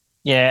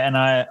 Yeah, and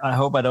I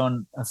hope I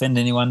don't offend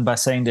anyone by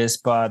saying this,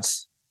 but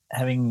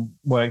having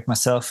worked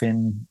myself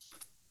in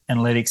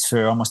analytics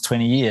for almost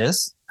 20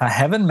 years, I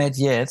haven't met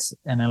yet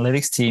an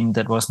analytics team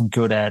that wasn't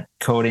good at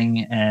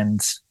coding and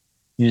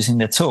using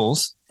the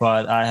tools,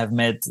 but I have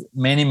met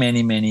many,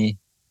 many, many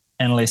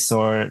analysts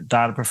or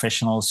data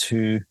professionals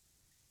who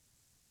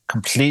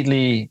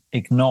completely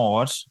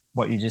ignored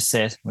what you just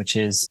said, which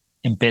is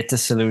embed the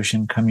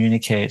solution,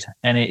 communicate.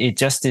 And it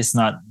just is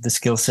not the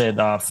skill set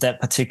of that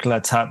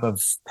particular type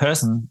of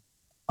person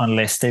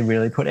unless they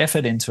really put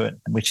effort into it,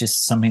 which is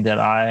something that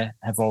I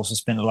have also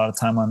spent a lot of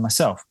time on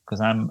myself, because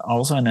I'm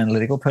also an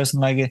analytical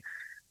person like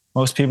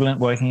most people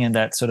working in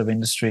that sort of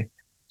industry.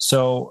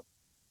 So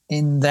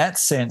in that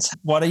sense,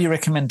 what are your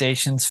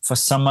recommendations for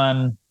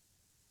someone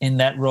in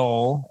that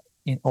role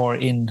or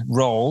in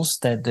roles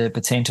that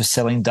pertain to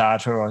selling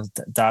data or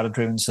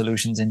data-driven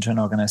solutions into an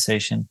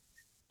organization?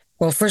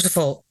 Well, first of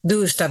all,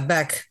 do a step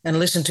back and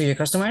listen to your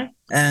customer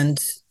and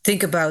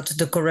think about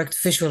the correct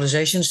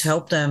visualizations.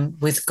 Help them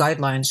with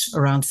guidelines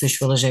around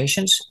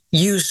visualizations.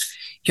 Use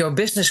your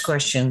business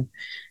question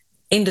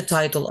in the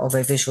title of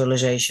a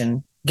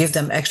visualization. Give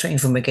them extra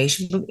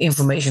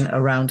information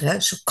around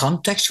that. So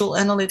contextual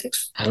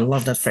analytics. I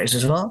love that phrase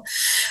as well.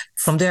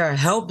 From there,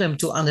 help them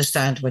to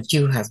understand what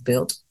you have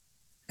built.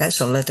 Okay,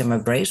 so let them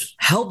embrace.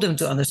 Help them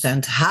to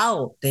understand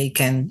how they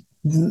can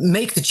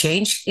make the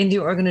change in the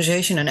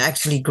organization and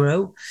actually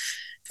grow,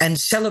 and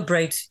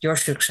celebrate your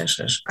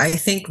successes. I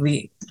think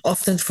we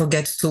often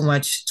forget too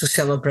much to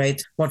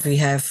celebrate what we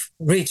have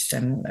reached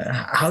and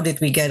how did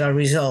we get our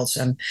results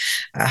and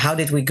how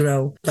did we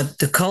grow. But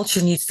the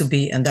culture needs to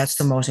be, and that's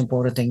the most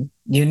important thing,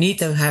 you need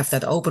to have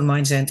that open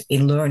mindset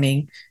in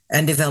learning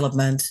and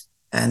development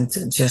and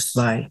just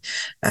by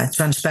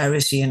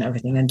transparency and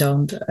everything. And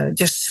don't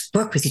just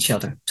work with each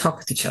other, talk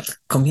with each other,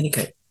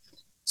 communicate.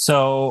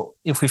 So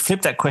if we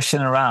flip that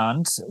question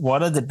around,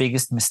 what are the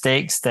biggest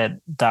mistakes that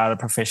data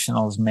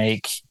professionals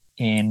make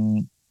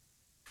in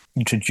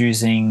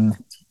introducing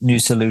new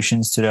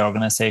solutions to their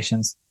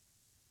organizations?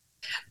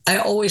 I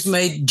always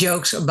made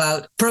jokes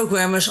about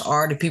programmers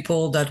are the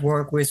people that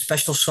work with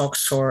special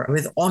socks or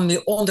with only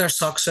on their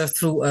socks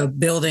through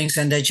buildings,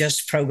 and they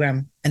just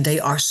program and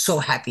they are so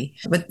happy.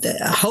 But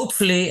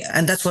hopefully,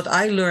 and that's what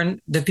I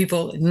learned, the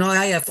people,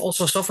 I have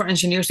also software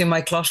engineers in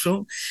my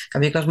classroom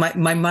because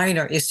my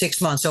minor is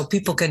 6 months. So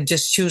people can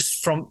just choose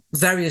from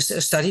various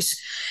studies.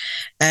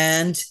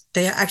 And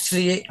they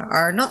actually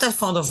are not that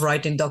fond of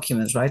writing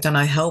documents, right? And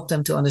I help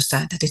them to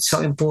understand that it's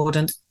so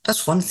important.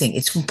 That's one thing,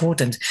 it's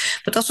important.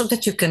 But also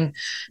that you can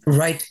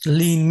write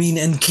lean, mean,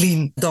 and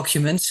clean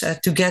documents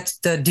to get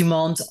the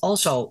demand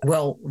also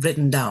well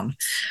written down.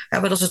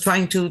 But also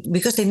trying to,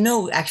 because they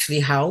know actually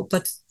how,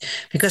 but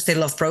because they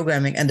love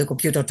programming and the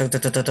computer,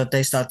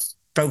 they start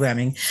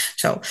programming.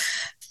 So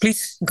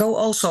please go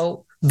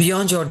also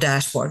beyond your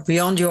dashboard,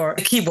 beyond your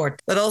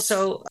keyboard, but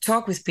also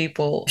talk with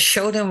people,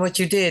 show them what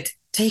you did.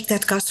 Take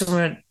that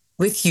customer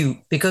with you,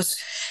 because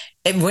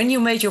when you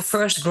made your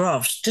first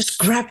graphs, just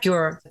grab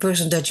your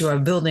person that you are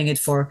building it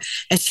for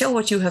and show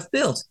what you have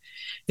built.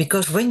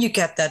 Because when you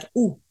get that,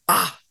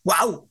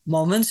 wow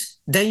moment,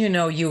 then you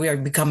know you are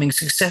becoming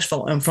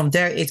successful. And from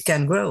there, it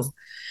can grow.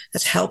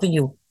 That's helping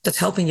you. That's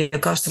helping your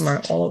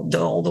customer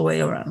all the way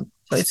around.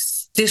 So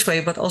it's this way,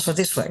 but also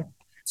this way.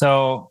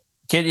 So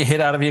get your head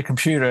out of your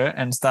computer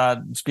and start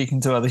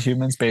speaking to other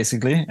humans,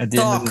 basically, at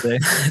the end of the day.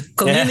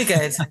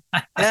 Communicate.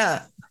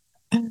 Yeah.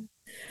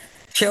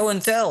 Show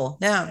and tell.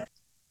 Yeah.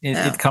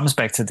 It comes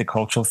back to the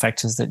cultural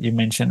factors that you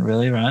mentioned,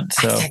 really, right?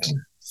 So exactly.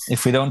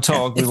 If we don't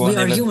talk, we won't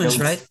ever humans,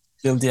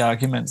 build the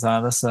arguments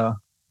either. So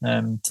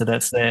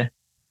that's there.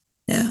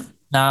 Yeah.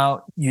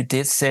 Now, you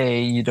did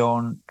say you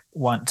don't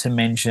want to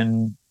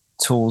mention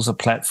tools or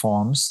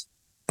platforms,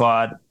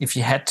 but if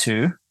you had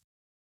to.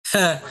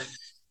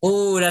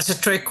 Oh, that's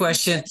a trick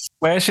question.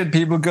 Where should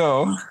people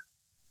go?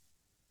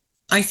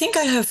 I think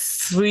I have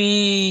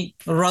 3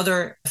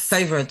 rather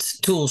favorite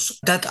tools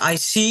that I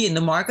see in the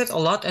market a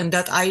lot and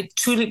that I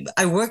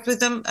worked with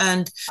them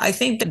and I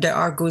think that there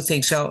are good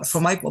things. So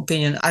from my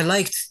opinion, I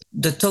liked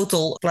the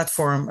total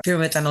platform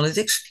Pyramid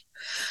Analytics.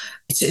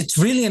 It's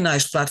really a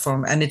nice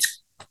platform and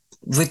it's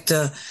with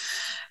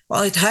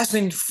it has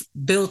been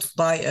built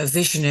by a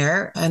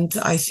visionary and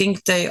I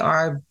think they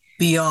are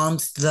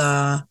beyond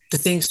the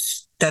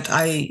things that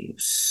I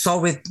saw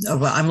with,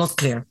 I'm not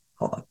clear.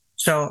 Hold on.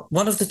 So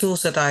one of the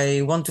tools that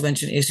I want to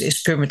mention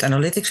is Pyramid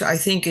Analytics. I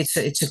think it's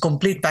a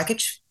complete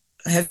package.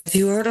 Have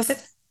you heard of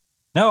it?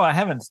 No, I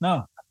haven't.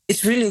 No.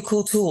 It's really a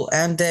cool tool,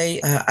 and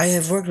I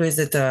have worked with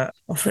it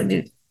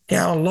already.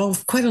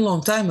 Quite a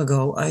long time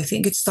ago. I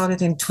think it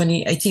started in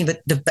 2018,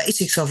 but the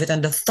basics of it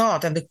and the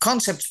thought and the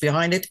concepts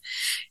behind it,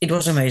 it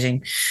was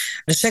amazing.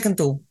 The second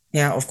tool,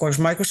 of course,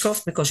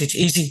 Microsoft, because it's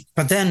easy.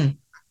 But then,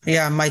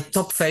 my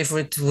top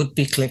favorite would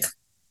be Qlik.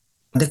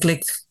 The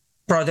Qlik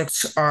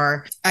products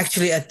are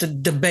actually at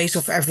the base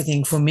of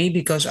everything for me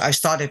because I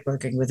started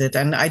working with it,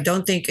 and I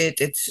don't think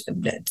it's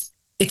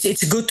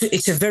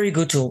a very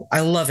good tool. I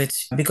love it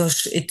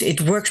because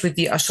it works with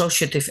the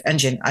associative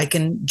engine. I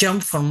can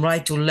jump from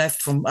right to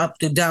left, from up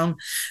to down,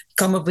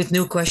 come up with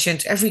new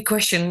questions. Every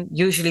question,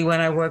 usually when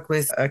I work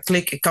with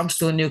Qlik, it comes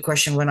to a new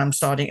question when I'm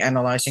starting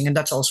analyzing, and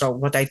that's also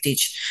what I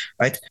teach.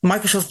 Right?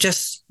 Microsoft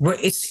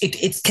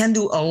it can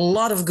do a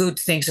lot of good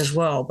things as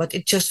well, but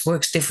it just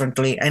works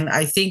differently. And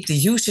I think the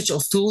usage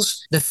of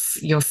tools,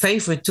 your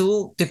favorite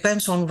tool,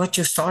 depends on what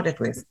you started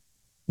with.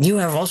 You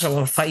have also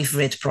a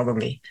favorite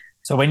probably.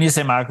 So when you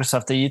say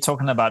Microsoft, are you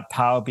talking about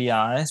Power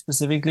BI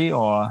specifically,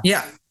 or?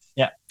 Yeah,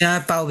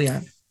 Power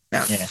BI.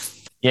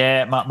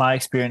 Yeah. My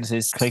experience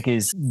is Qlik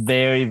is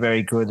very,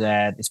 very good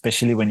at,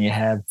 especially when you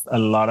have a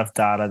lot of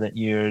data that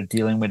you're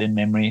dealing with in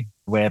memory,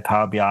 where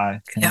Power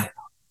BI can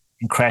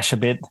crash a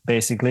bit,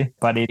 basically.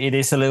 But it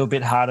is a little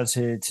bit harder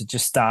to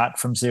just start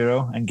from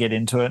zero and get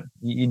into it.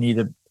 You need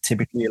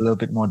typically a little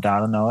bit more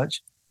data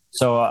knowledge.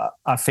 So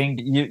I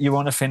think you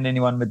won't offend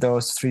anyone with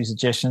those 3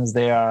 suggestions.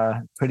 They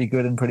are pretty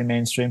good and pretty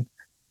mainstream.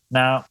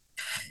 Now,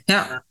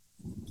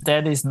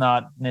 that is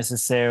not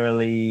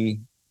necessarily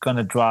going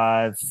to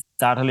drive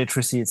data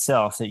literacy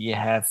itself, that you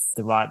have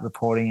the right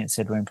reporting,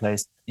 etc. in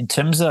place. In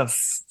terms of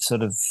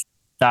sort of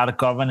data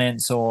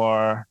governance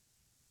or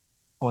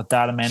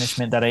data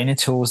management, are there any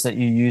tools that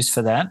you use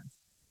for that?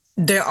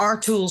 There are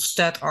tools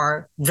that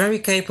are very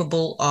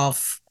capable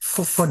of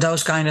for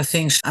those kind of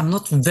things. I'm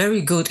not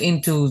very good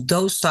into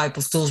those type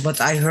of tools, but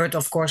I heard,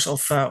 of course,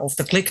 of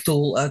the Qlik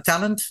tool,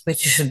 Talent,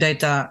 which is a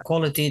data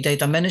quality,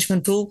 data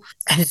management tool.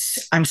 And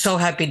I'm so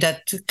happy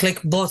that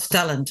Qlik bought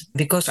Talent,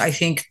 because I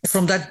think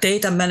from that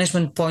data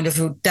management point of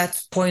view,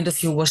 that point of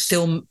view was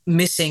still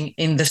missing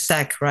in the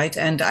stack, right?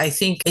 And I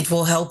think it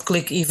will help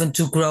Qlik even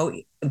to grow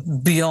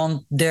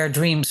beyond their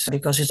dreams,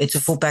 because it's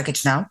a full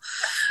package now.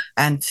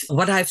 And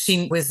what I've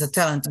seen with the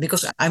talent,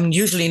 because I'm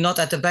usually not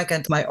at the back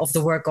end of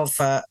the work of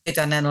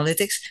data and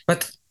analytics,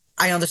 but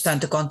I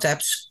understand the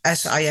concepts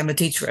as I am a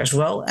teacher as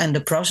well and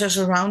the process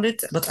around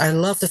it. But I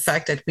love the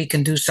fact that we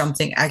can do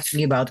something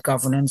actually about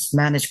governance,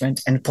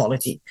 management, and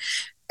quality.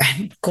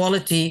 And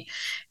quality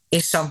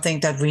is something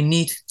that we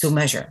need to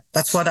measure.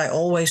 That's what I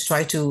always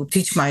try to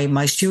teach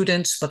my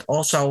students, but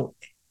also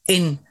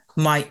in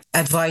my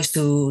advice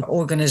to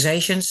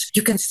organizations.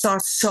 You can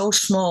start so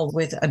small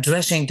with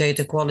addressing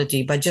data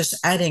quality by just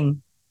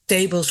adding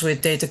tables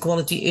with data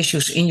quality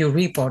issues in your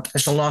report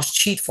as a last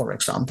sheet, for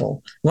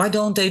example. Why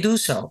don't they do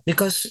so?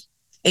 Because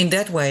in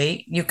that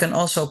way, you can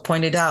also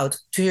point it out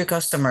to your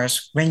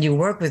customers when you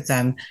work with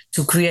them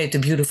to create the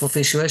beautiful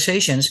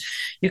visualizations.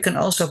 You can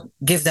also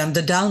give them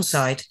the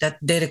downside that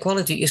data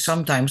quality is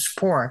sometimes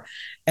poor.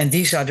 And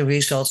these are the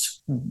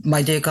results,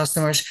 my dear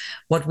customers,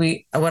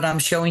 what I'm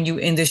showing you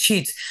in this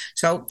sheet.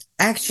 So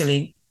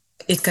actually,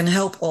 it can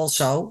help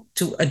also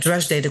to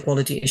address data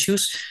quality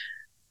issues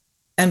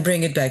and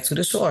bring it back to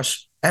the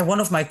source. And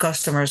one of my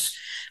customers,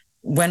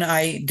 when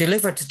I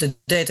delivered the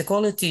data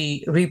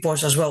quality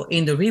reports as well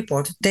in the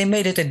report, they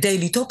made it a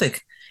daily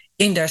topic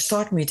in their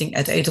start meeting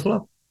at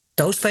 8:00.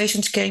 Those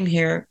patients came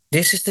here.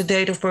 This is the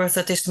date of birth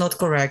that is not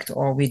correct,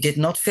 or we did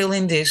not fill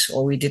in this,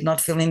 or we did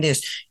not fill in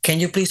this. Can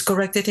you please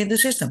correct it in the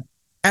system?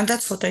 And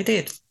that's what they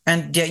did.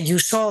 And yeah, you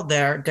saw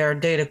their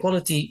data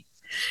quality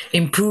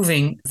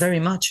improving very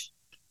much.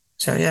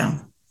 So yeah.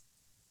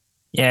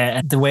 Yeah,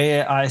 and the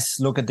way I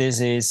look at this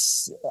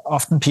is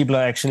often people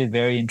are actually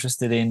very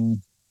interested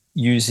in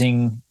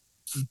using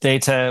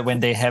data when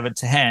they have it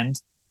to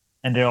hand.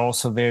 And they're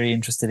also very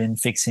interested in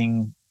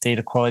fixing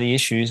data quality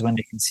issues when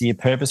they can see a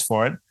purpose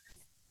for it.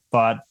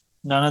 But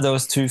none of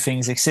those two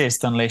things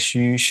exist unless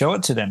you show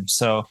it to them.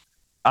 So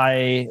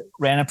I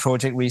ran a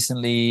project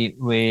recently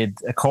with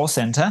a call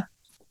center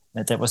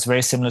that was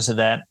very similar to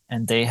that.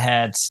 And they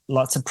had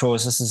lots of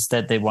processes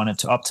that they wanted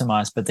to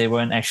optimize, but they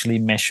weren't actually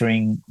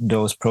measuring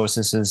those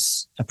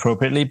processes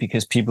appropriately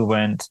because people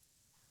weren't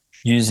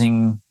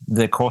using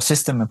the core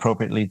system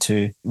appropriately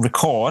to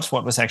record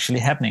what was actually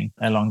happening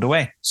along the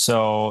way.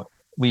 So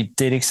we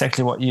did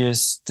exactly what you're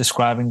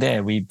describing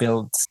there. We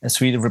built a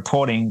suite of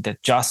reporting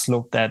that just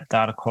looked at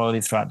data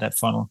quality throughout that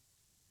funnel.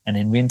 And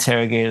then we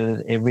interrogated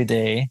it every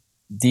day.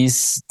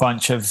 These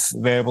bunch of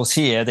variables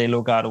here, they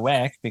look out of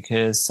whack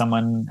because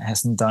someone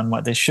hasn't done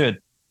what they should.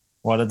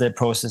 What are the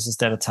processes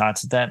that are tied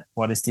to that?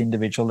 What is the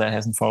individual that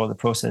hasn't followed the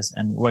process?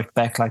 And worked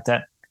back like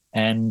that.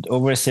 And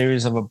over a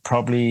series of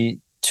probably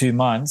 2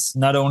 months,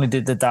 not only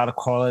did the data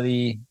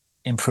quality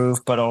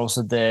improve, but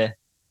also the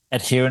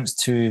adherence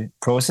to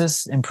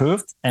process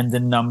improved, and the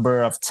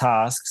number of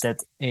tasks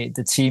that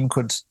the team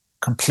could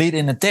complete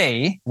in a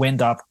day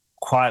went up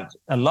quite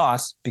a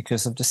lot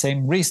because of the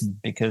same reason,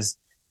 because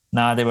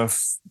now they were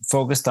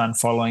focused on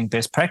following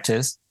best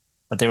practice,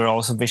 but they were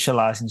also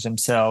visualizing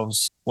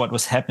themselves what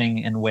was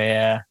happening and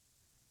where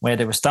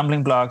there were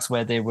stumbling blocks,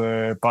 where there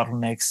were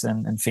bottlenecks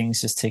and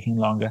things just taking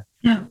longer.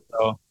 Yeah.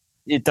 So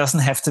it doesn't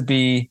have to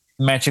be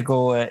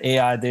magical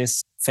AI,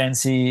 this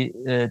fancy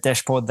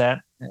dashboard that.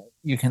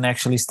 You can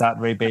actually start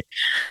very big.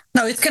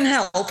 No, it can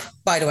help,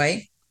 by the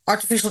way.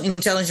 Artificial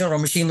intelligence or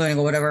machine learning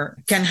or whatever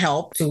can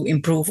help to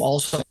improve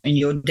also in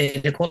your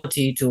data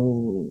quality,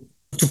 to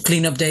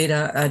clean up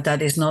data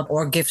that is not,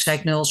 or give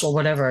signals or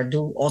whatever,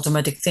 do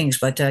automatic things.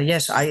 But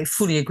yes, I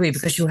fully agree,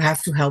 because you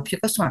have to help your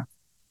customer.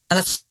 And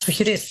that's what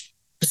you did.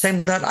 The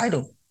same that I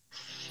do.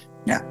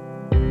 Yeah.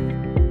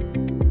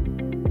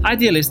 Hi,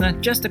 dear listener.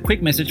 Just a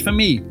quick message from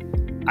me.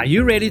 Are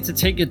you ready to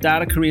take your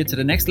data career to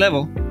the next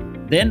level?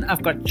 Then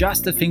I've got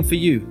just the thing for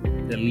you,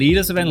 the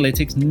Leaders of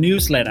Analytics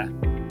newsletter.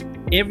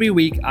 Every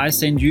week I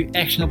send you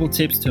actionable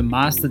tips to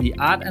master the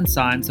art and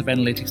science of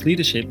analytics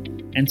leadership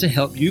and to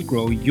help you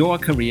grow your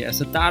career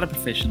as a data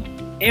professional.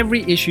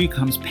 Every issue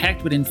comes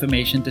packed with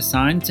information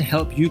designed to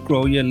help you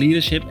grow your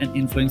leadership and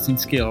influencing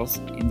skills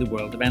in the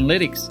world of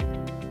analytics.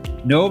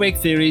 No vague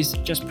theories,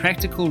 just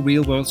practical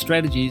real-world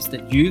strategies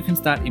that you can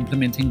start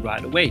implementing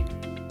right away.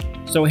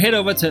 So head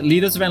over to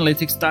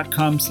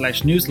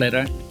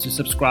leadersofanalytics.com/newsletter to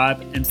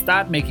subscribe and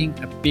start making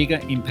a bigger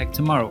impact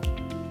tomorrow.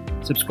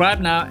 Subscribe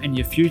now and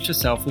your future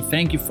self will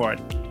thank you for it.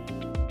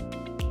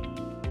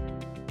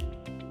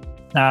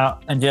 Now,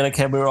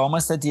 Angelika, we're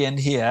almost at the end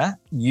here.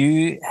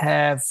 You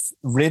have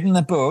written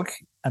a book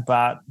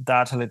about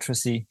data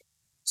literacy.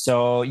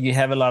 So you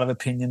have a lot of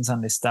opinions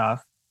on this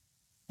stuff.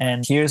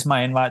 And here's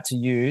my invite to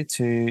you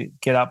to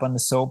get up on the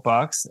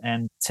soapbox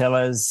and tell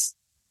us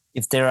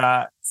if there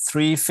are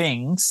 3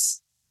 things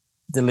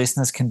the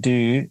listeners can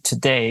do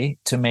today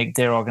to make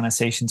their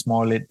organizations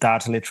more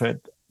data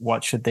literate.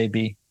 What should they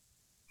be?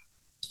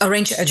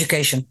 Arrange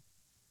education.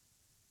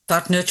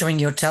 Start nurturing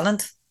your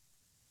talent,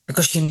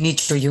 because you need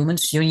your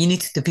humans. You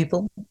need the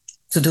people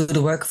to do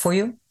the work for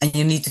you, and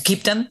you need to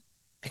keep them,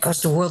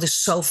 because the world is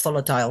so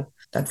volatile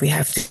that we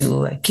have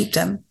to keep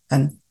them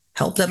and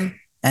help them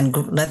and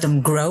let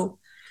them grow,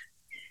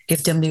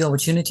 give them the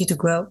opportunity to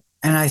grow.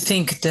 And I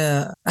think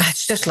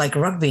it's just like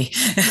rugby.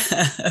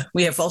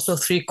 We have also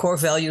 3 core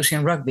values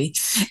in rugby.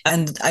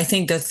 And I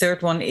think the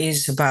third one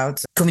is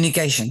about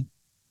communication.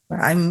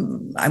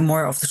 I'm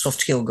more of the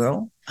soft skill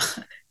girl.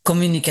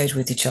 Communicate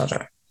with each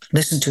other,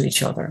 listen to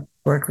each other,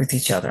 work with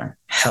each other,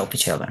 help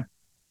each other.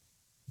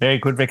 Very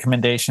good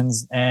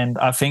recommendations. And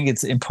I think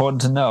it's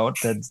important to note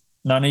that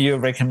none of your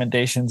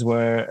recommendations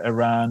were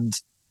around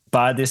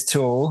buy this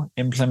tool,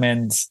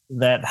 implement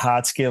that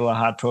hard skill or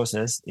hard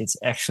process. It's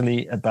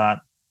actually about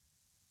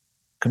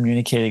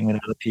communicating with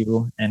other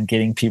people and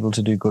getting people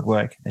to do good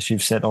work, as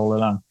you've said all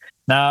along.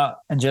 Now,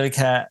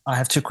 Angelika, I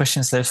have 2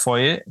 questions left for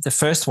you. The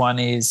first one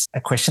is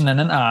a question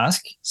and an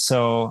ask.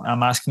 So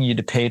I'm asking you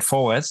to pay it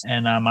forward,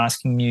 and I'm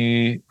asking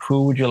you,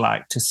 who would you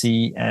like to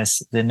see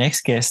as the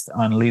next guest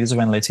on Leaders of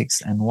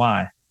Analytics and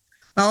why?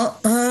 Well,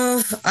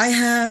 I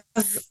have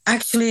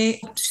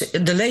actually,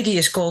 the lady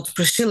is called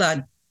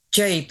Priscilla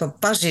J.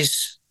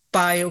 Papazis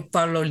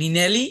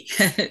Paololinelli.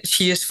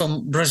 She is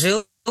from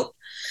Brazil.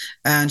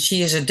 And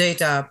she is a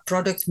data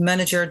product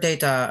manager,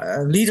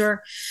 data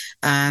leader,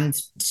 and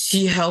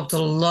she helped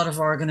a lot of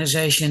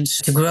organizations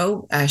to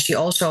grow. She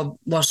also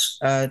was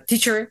a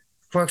teacher,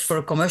 works for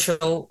a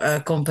commercial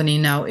company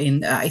now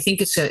in, I think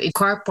it's a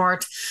car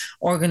part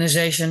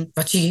organization,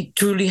 but she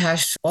truly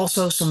has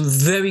also some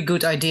very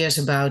good ideas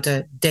about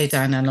data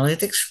and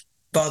analytics.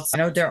 But I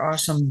know there are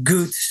some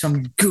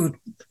good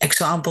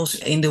examples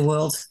in the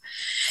world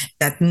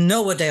that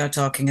know what they are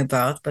talking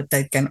about, but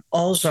they can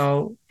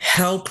also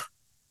help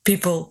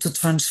people to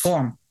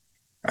transform,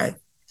 right?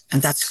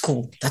 And that's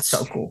cool. That's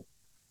so cool.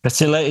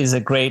 Priscilla is a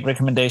great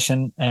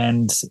recommendation,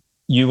 and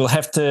you will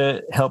have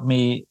to help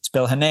me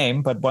spell her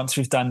name. But once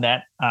we've done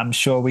that, I'm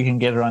sure we can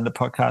get her on the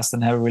podcast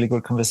and have a really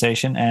good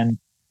conversation. And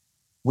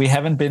we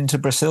haven't been to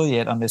Brazil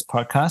yet on this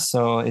podcast,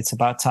 so it's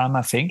about time,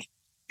 I think.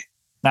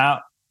 Now,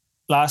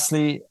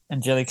 lastly,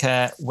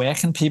 Angelika, where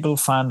can people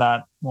find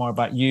out more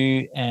about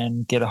you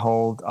and get a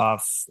hold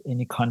of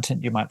any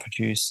content you might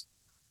produce?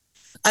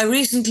 I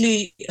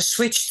recently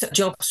switched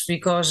jobs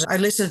because I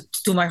listened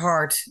to my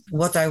heart,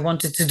 what I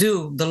wanted to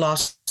do the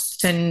last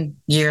 10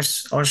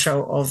 years or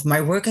so of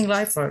my working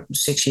life, or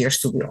 6 years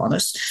to be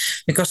honest,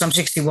 because I'm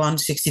 61,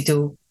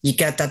 62, you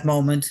get that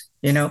moment,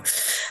 you know.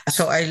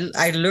 So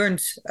I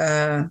learned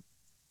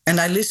and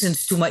I listened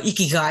to my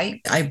Ikigai.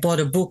 I bought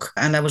a book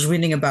and I was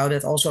reading about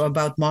it, also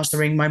about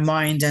mastering my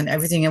mind and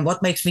everything and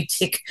what makes me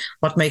tick,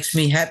 what makes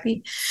me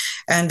happy.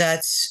 And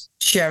that's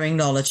sharing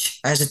knowledge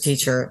as a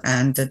teacher.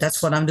 And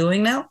that's what I'm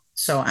doing now.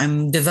 So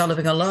I'm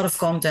developing a lot of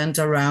content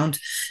around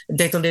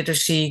data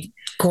literacy,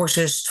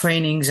 courses,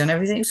 trainings, and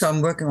everything. So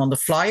I'm working on the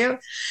flyer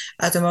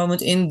at the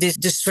moment. In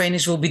this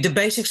trainings will be the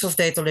basics of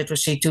data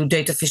literacy to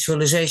data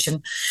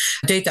visualization,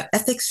 data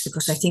ethics,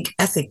 because I think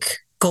ethical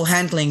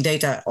handling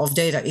of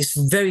data is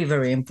very,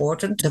 very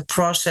important. The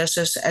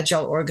processes,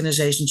 agile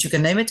organizations, you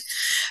can name it.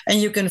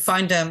 And you can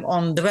find them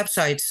on the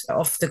website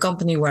of the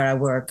company where I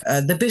work,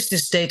 the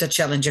Business Data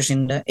Challengers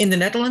in the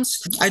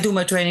Netherlands. I do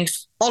my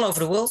trainings all over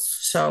the world.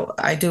 So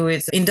I do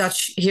it in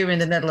Dutch here in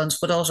the Netherlands,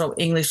 but also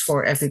English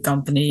for every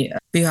company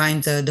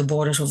behind the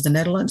borders of the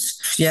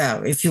Netherlands.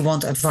 Yeah, if you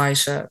want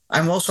advice,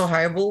 I'm also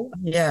hireable.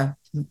 Yeah,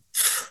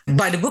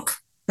 buy the book.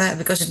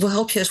 Because it will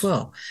help you as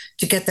well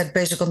to get that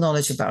basic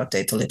knowledge about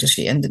data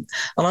literacy. And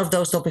a lot of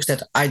those topics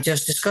that I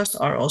just discussed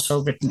are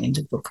also written in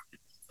the book.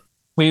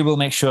 We will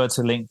make sure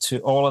to link to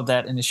all of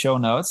that in the show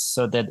notes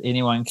so that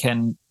anyone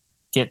can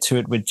get to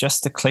it with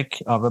just a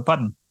click of a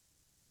button.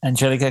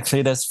 Angelika,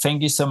 Klidas,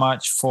 thank you so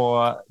much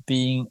for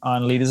being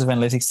on Leaders of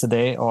Analytics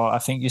today, or I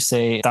think you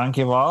say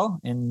dankjewel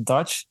in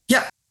Dutch.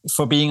 Yeah.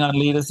 For being on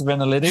Leaders of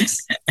Analytics.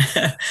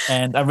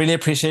 And I really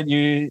appreciate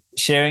you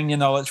sharing your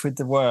knowledge with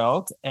the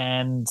world.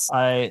 And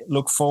I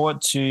look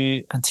forward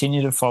to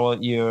continue to follow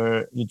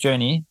your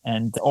journey,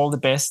 and all the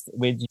best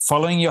with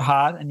following your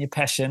heart and your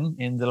passion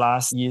in the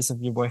last years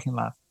of your working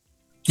life.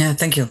 Yeah,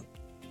 thank you.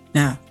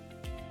 Yeah.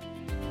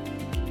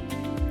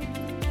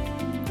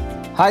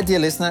 Hi, dear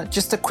listener.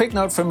 Just a quick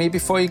note from me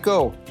before you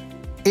go.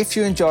 If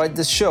you enjoyed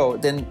this show,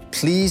 then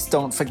please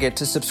don't forget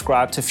to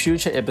subscribe to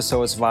future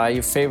episodes via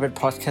your favorite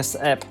podcast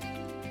app.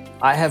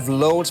 I have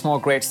loads more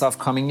great stuff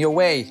coming your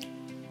way.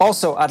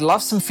 Also, I'd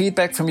love some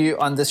feedback from you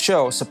on this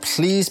show, so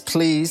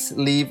please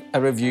leave a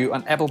review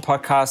on Apple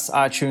Podcasts,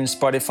 iTunes,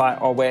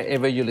 Spotify, or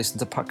wherever you listen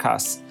to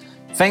podcasts.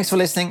 Thanks for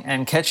listening,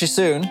 and catch you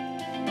soon.